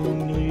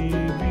only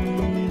believe.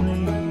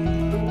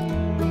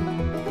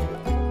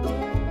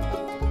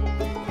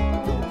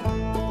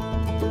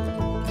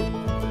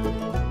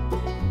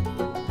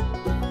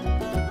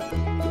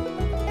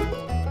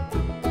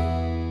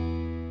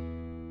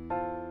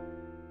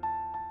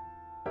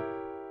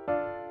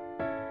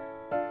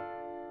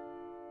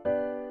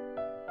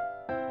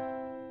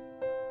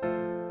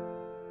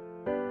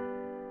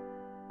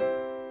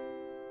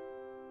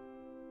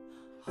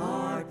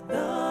 Hark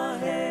the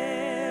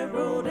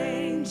herald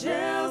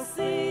angels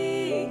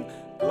sing,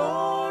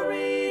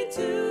 glory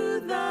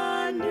to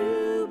the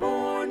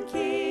newborn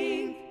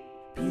King.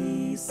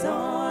 Peace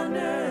on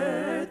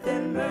earth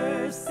and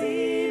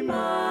mercy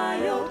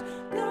mild,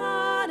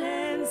 God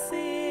and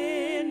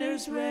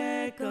sinners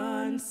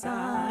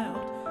reconciled.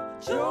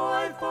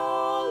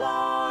 Joyful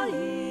all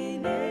ye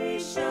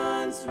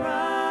nations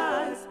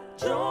rise,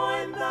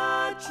 join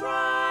the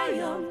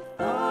triumph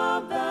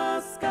of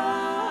the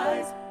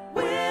skies.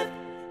 With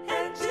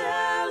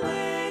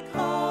angelic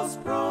hosts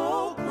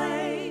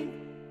proclaim,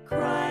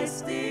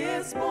 Christ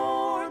is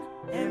born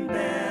in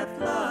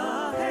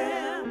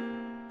Bethlehem.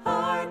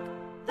 Hark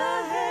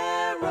the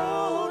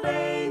herald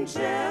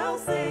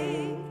angels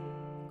sing,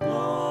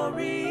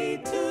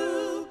 glory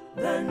to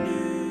the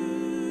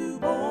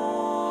newborn.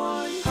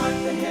 Hark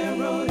the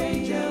herald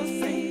angels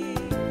sing.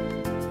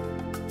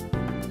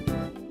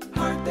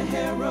 Hark the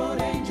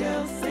herald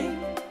angels sing.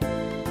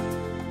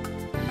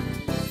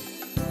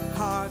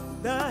 Hark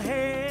the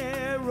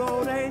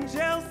herald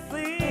angels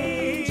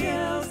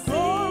sing,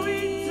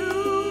 glory to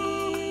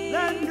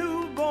the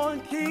newborn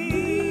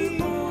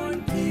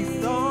King.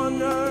 Peace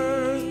on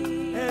earth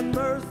and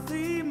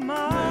mercy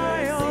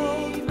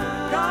mild,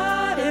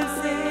 God and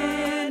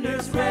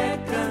sinners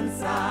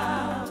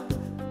reconciled.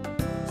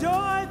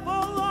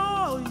 Joyful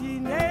all ye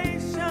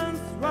nations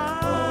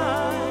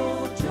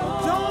rise,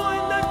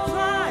 join the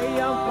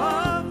triumph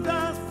of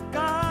the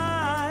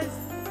skies.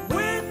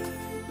 With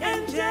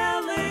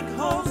angelic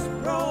hosts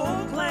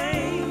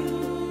proclaim,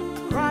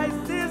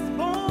 Christ is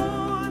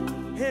born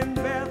in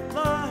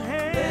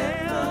Bethlehem.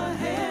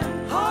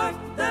 Hark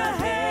the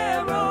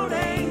herald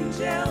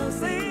angels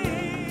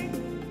sing,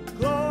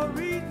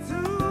 glory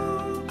to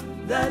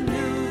the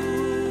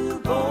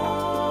newborn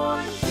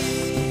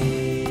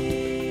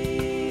King.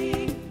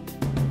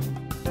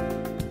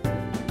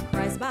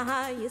 Christ by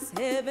highest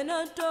heaven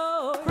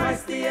adored,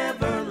 Christ the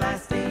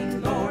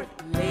everlasting Lord,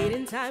 late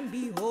in time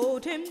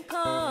behold him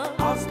come,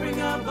 offspring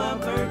of a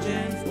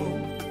virgin's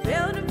womb,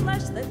 veiled in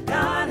flesh that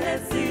God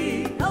had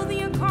seen, held the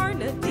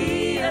incarnate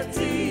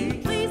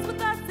deity, pleased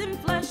with us in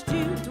flesh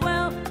to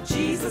dwell.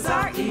 Jesus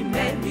our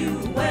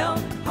Emmanuel.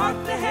 Hark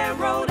the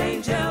herald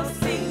angels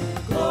sing,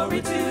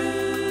 glory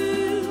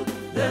to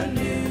the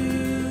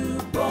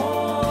newborn.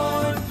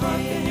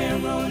 Hark the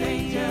herald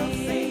angels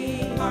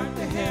sing, hark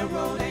the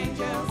herald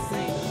angels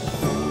sing.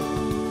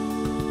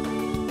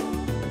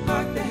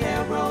 Hark the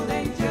herald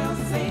angels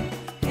sing,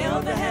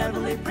 hail the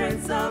heavenly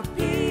Prince of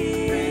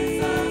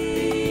Peace.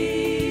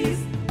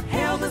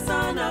 Hail the Son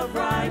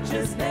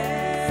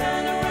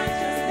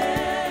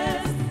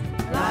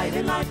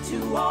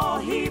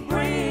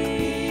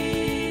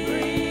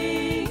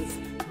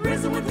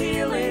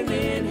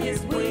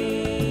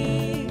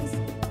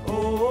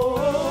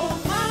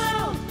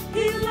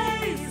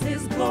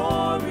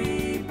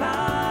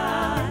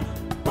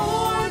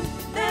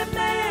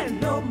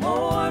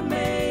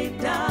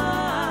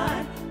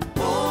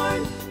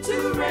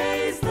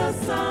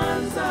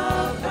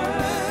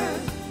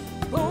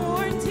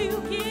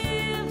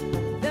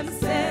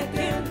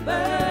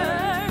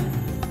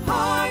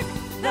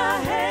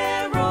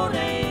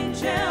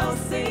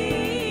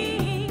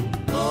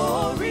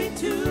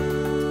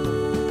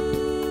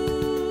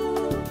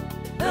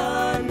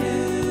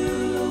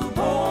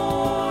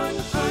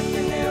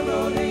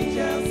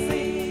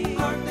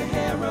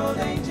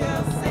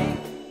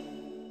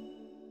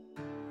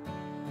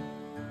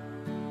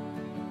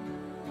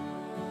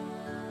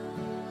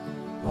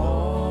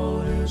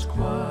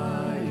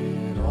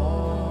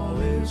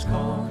is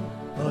come,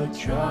 a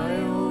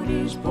child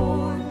is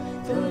born,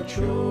 the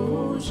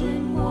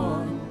chosen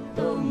one.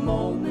 The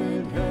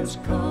moment has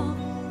come,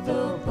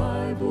 the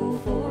Bible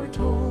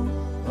foretold.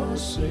 A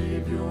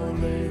Savior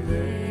lay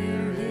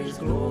there, his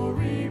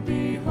glory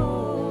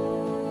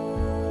behold.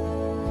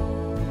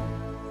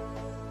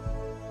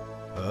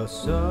 A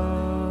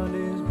son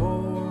is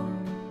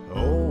born,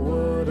 oh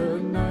what a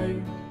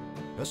night.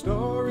 A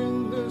star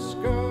in the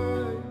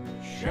sky,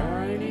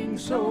 shining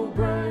so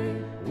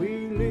bright.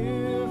 We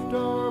lift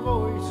our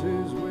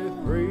voices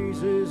with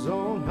praises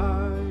on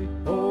high.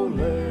 Oh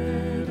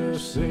let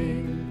us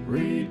sing,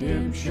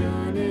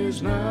 redemption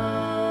is nigh.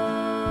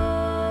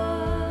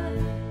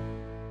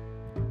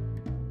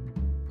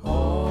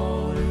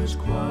 All is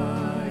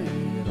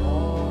quiet,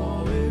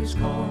 all is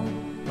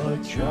calm. A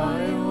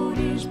child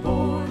is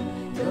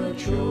born, the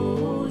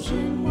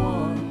chosen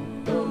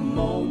one. The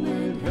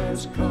moment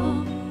has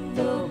come,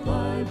 the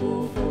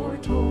Bible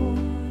foretold.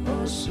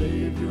 A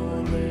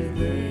Savior lay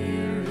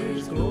there,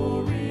 his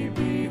glory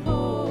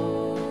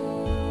behold.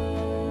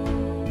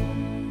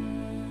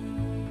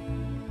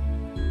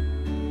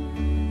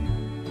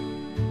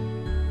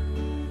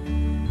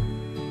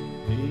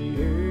 The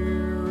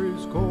air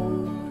is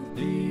cold,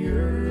 the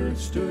earth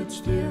stood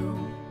still.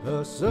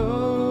 A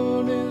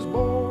son is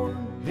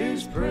born,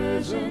 his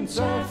presence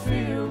I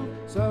feel.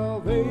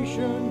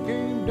 Salvation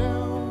came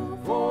down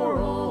for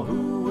all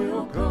who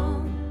will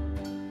come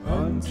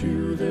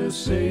unto the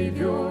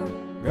Savior,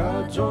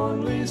 God's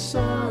only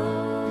Son.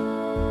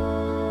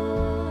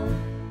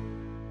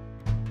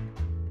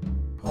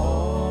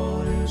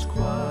 All is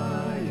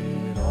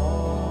quiet,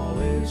 all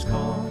is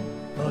calm.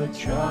 A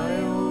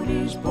child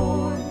is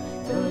born,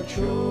 the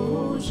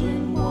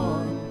chosen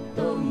one.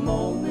 The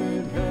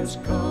moment has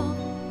come,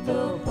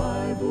 the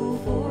Bible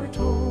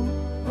foretold.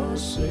 A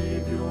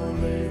Savior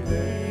lay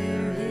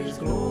there, his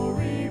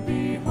glory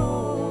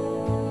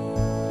behold.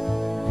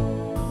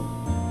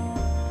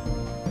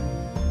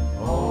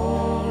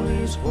 All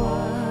is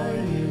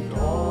quiet,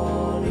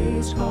 all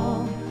is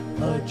calm.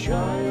 A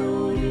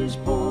child is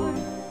born,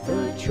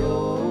 the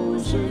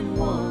chosen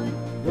one.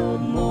 The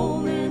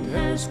moment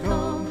has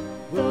come,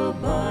 the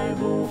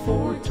Bible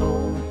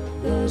foretold.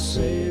 The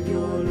Savior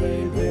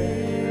lay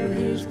there,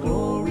 his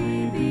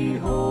glory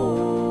behold.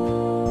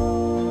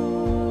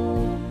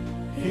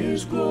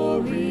 His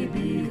glory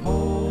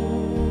behold.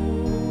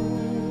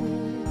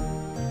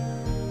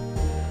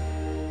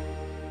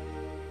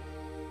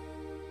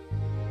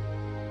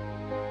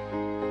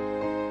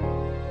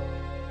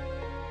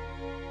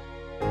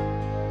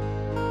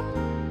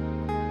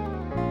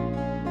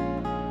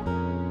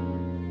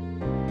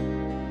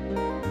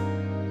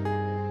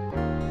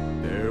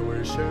 There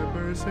were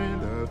shepherds in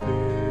the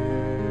field,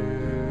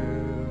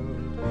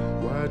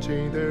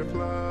 watching their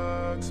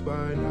flocks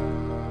by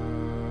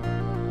night,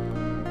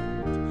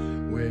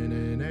 when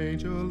an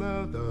angel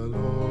of the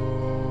Lord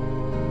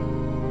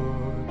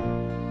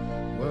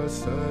was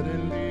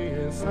suddenly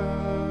in sight.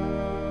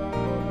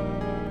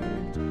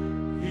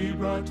 He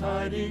brought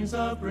tidings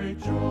of great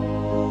joy.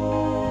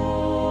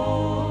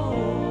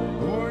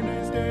 Born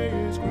this day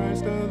is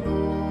Christ the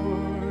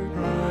Lord,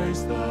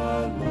 Christ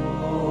the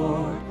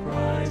Lord,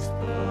 Christ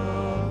the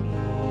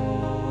Lord.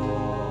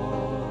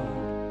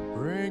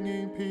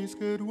 bringing peace,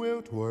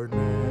 goodwill toward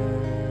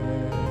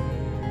men,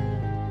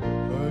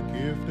 a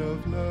gift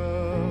of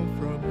love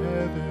from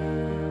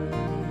heaven.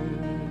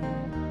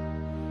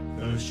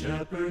 The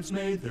shepherds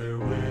made their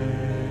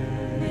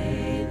way,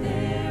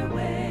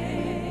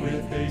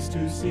 with haste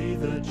to see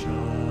the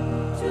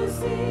child. He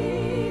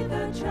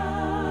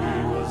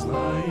was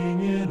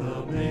lying in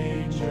a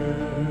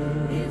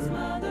manger. His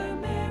mother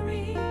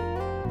Mary,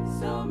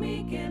 so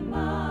meek and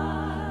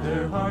mild.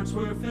 Their hearts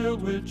were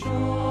filled with joy.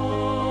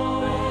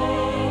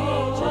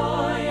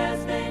 Joy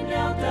as they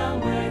knelt down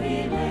where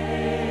he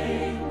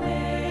lay,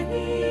 where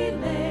he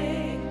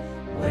lay,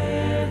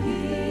 where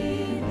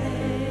he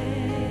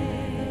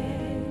lay.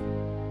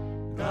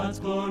 God's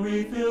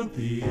glory filled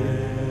the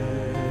air,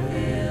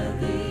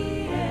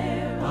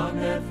 on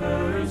that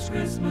first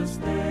Christmas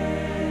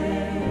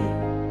day.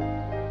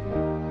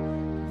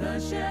 The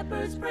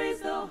shepherds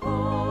praised the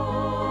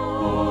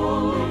holy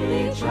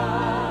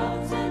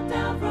child sent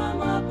down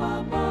from up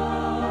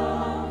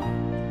above.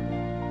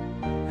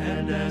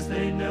 And as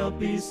they knelt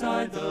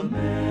beside the manger,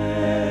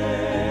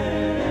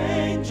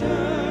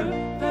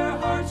 their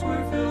hearts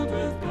were filled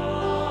with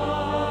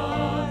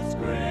God's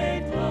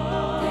great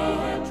love. They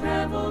had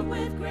traveled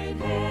with great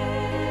haste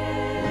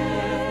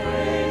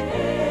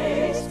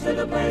to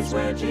the place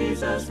where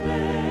Jesus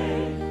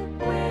lay,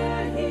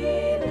 where he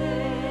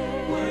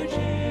lay, where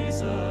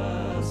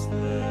Jesus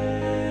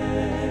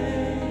lay.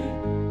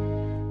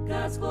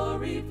 God's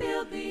glory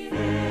filled the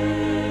air.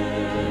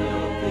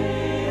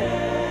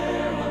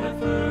 On the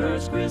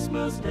first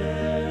Christmas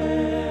day,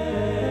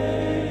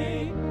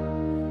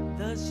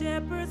 The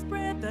shepherds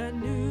spread the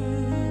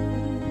news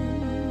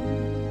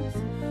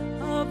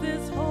of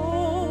this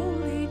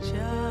holy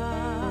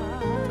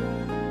child,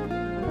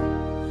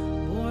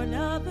 born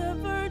of the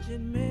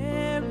Virgin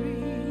Mary,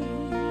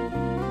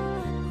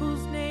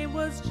 whose name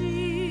was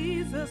Jesus.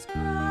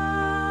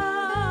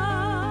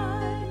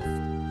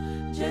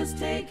 Jesus,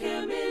 take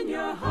him in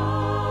your heart.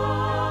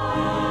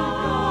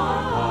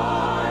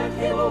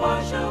 He will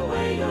wash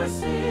away your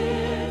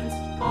sins,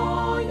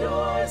 all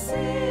your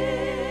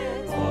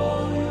sins,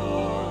 all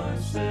your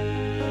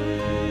sins.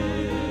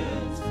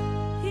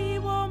 He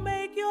will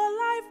make your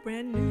life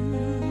brand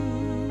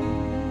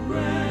new,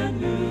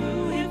 Brand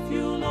new, if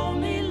you'll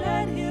only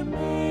let him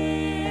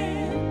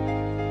in.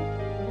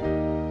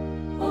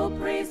 oh,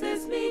 praise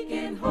this meek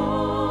and holy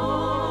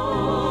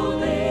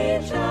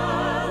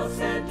child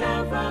sent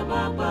down from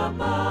up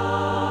above.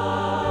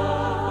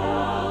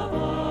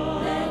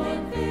 Let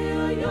him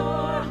fill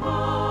your heart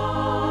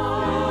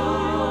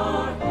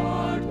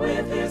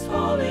with his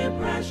holy,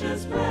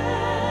 precious, precious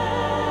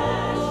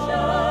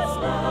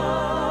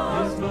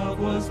love. His love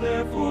was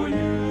there for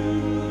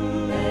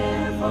you.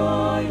 There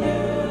for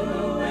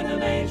you in the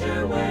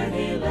manger where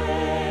he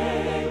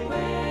lay,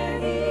 where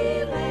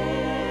he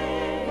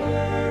lay,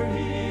 Where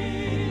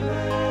he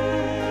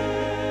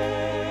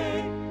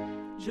lay.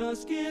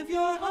 just give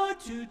your heart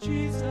to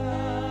Jesus.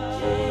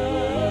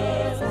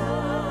 Jesus.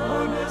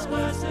 On this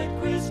blessed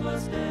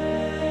Christmas day,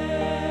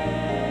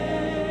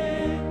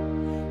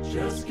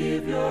 Just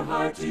give your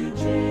heart to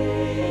Jesus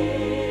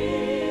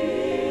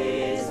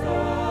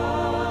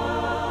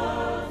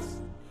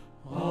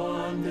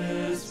on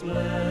this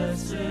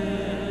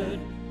blessed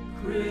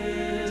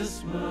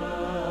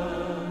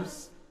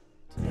Christmas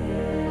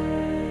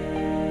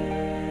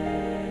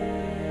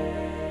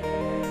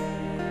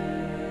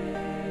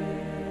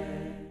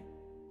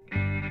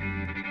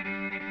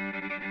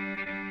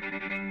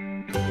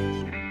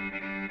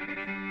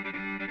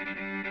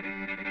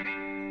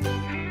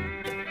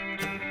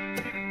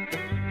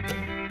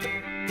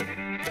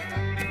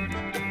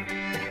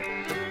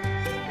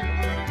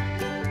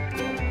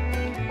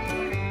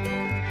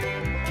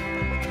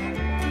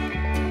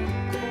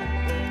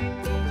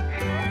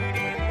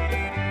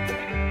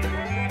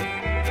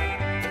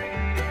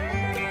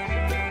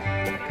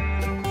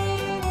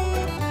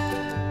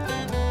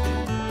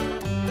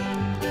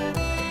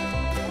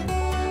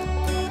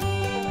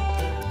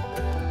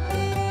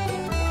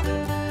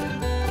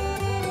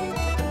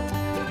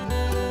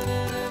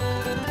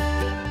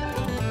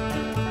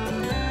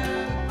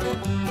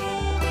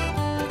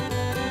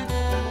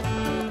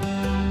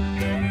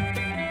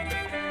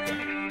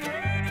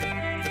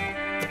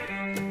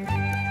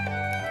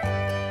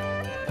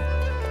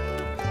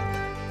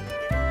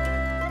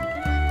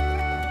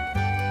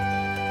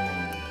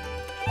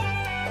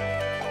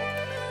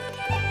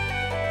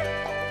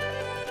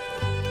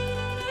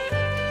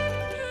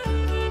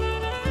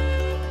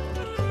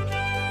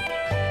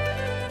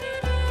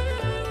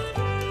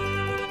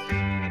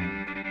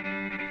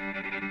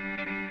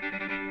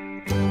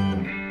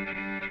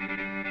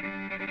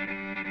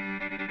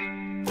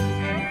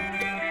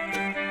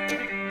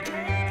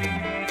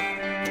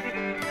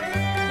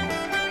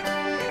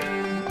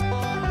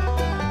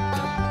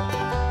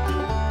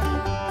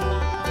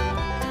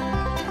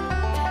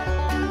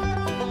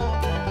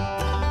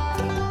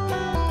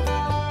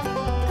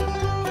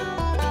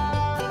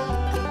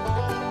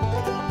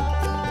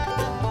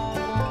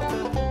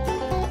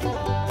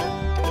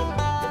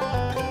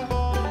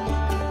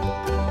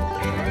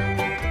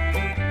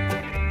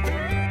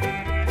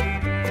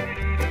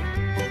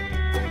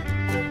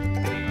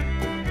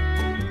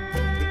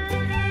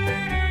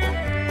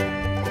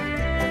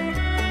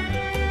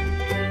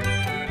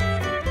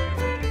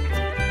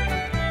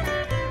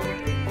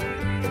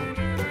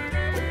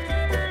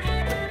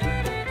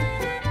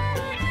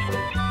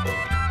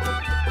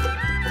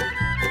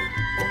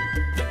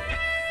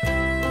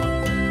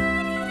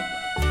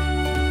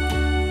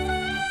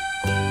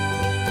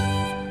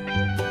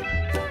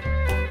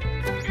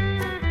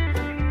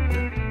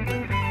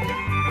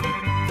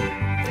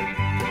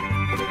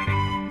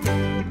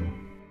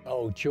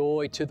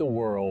Joy to the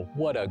world.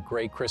 What a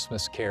great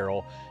Christmas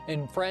carol.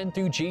 And friend,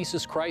 through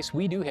Jesus Christ,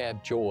 we do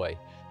have joy.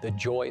 The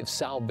joy of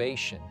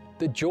salvation,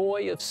 the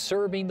joy of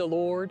serving the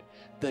Lord,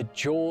 the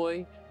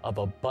joy of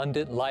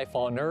abundant life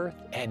on earth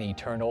and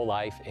eternal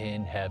life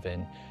in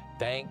heaven.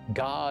 Thank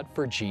God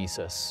for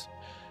Jesus.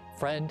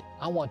 Friend,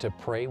 I want to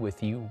pray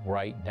with you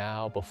right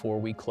now before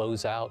we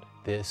close out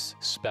this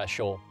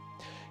special.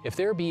 If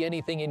there be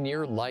anything in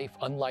your life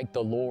unlike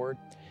the Lord,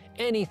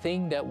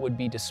 anything that would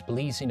be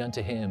displeasing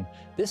unto Him,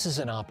 this is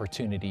an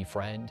opportunity,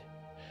 friend,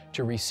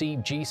 to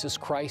receive Jesus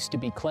Christ, to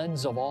be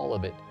cleansed of all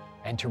of it,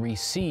 and to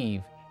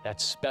receive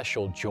that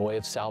special joy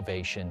of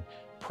salvation.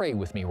 Pray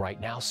with me right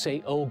now.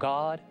 Say, "Oh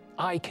God,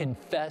 I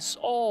confess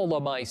all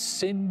of my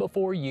sin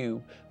before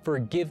you.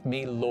 Forgive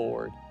me,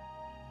 Lord,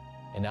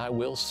 and I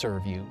will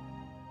serve you.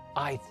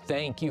 I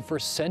thank you for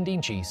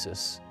sending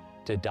Jesus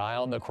to die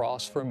on the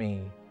cross for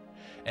me.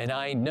 And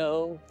I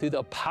know through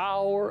the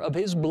power of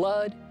His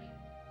blood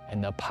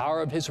and the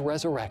power of His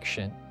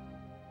resurrection,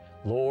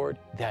 Lord,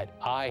 that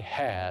I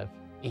have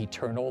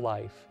eternal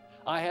life.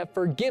 I have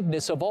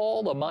forgiveness of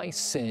all of my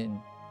sin.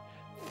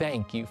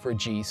 Thank you for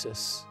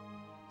Jesus."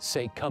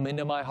 Say, "Come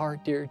into my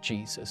heart, dear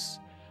Jesus.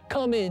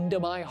 Come into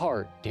my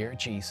heart, dear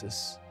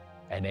Jesus,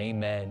 and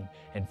amen.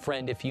 And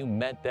friend, if you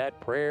meant that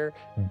prayer,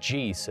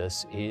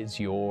 Jesus is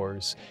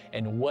yours.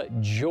 And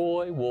what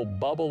joy will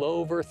bubble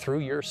over through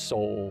your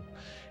soul.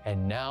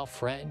 And now,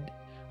 friend,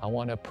 I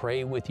want to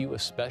pray with you a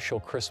special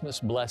Christmas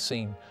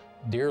blessing.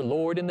 Dear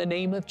Lord, in the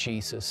name of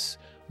Jesus,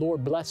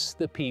 Lord, bless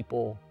the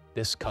people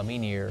this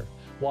coming year.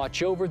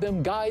 Watch over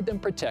them, guide them,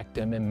 protect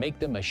them, and make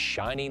them a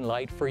shining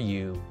light for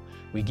you.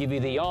 We give you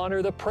the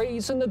honor, the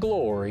praise, and the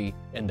glory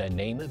in the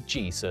name of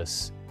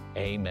Jesus.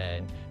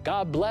 Amen.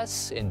 God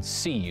bless, and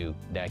see you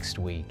next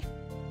week.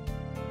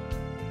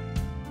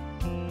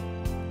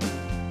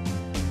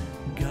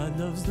 God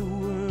loves the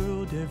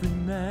world, every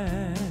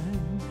man,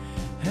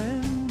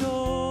 and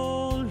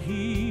all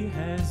He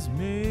has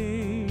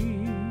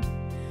made.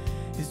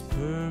 His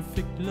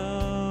perfect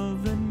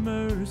love and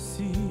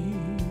mercy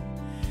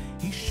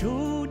He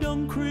showed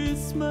on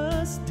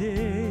Christmas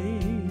Day,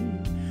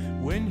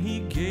 when He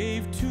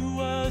gave to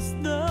us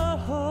the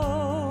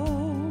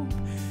hope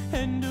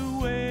and a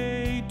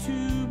way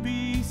to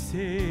be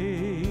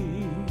saved.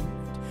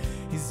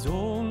 His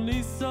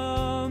only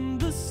Son,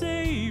 the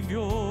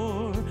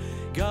Savior,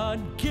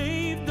 God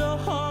gave the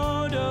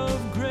heart of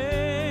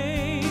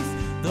grace.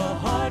 The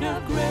heart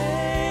of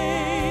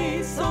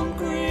grace on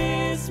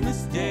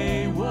Christmas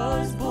Day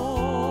was born.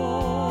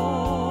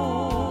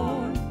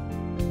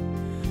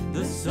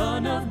 The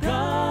Son of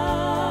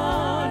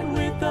God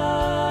with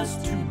us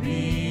to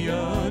be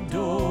adored,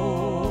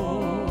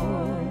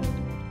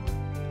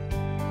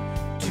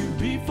 to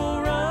be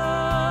for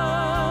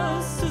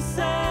us a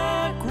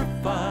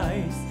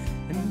sacrifice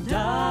and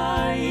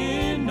die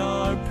in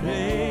our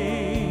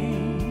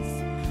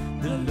place.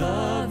 The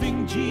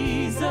loving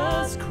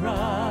Jesus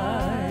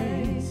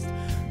Christ,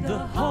 the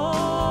heart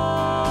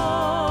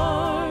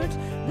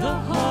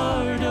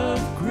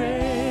of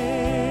grace.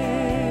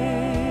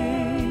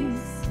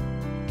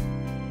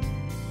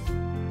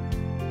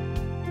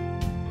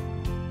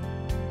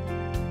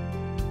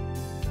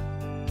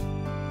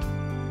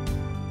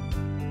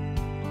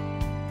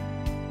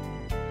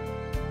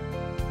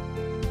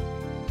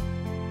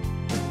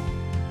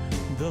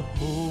 The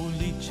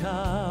Holy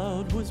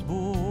Child was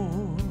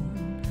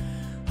born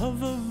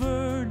of a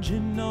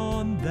virgin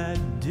on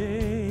that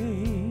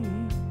day.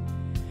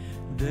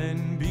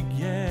 Then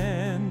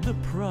began the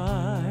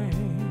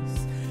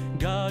price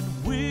God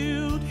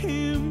willed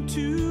Him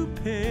to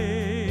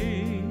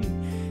pay.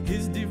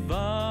 His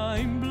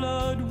divine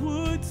blood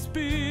would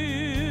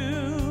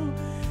spill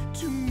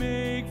to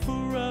make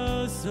for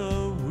us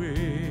a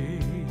way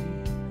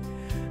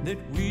that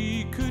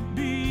we could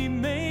be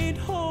made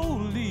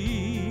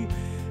holy.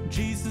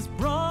 Jesus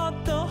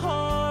brought the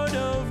heart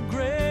of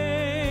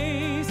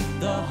grace.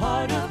 The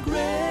heart of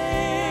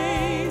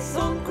grace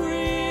on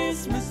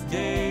Christmas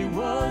Day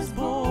was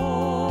born.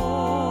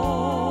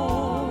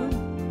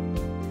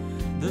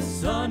 The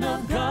Son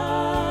of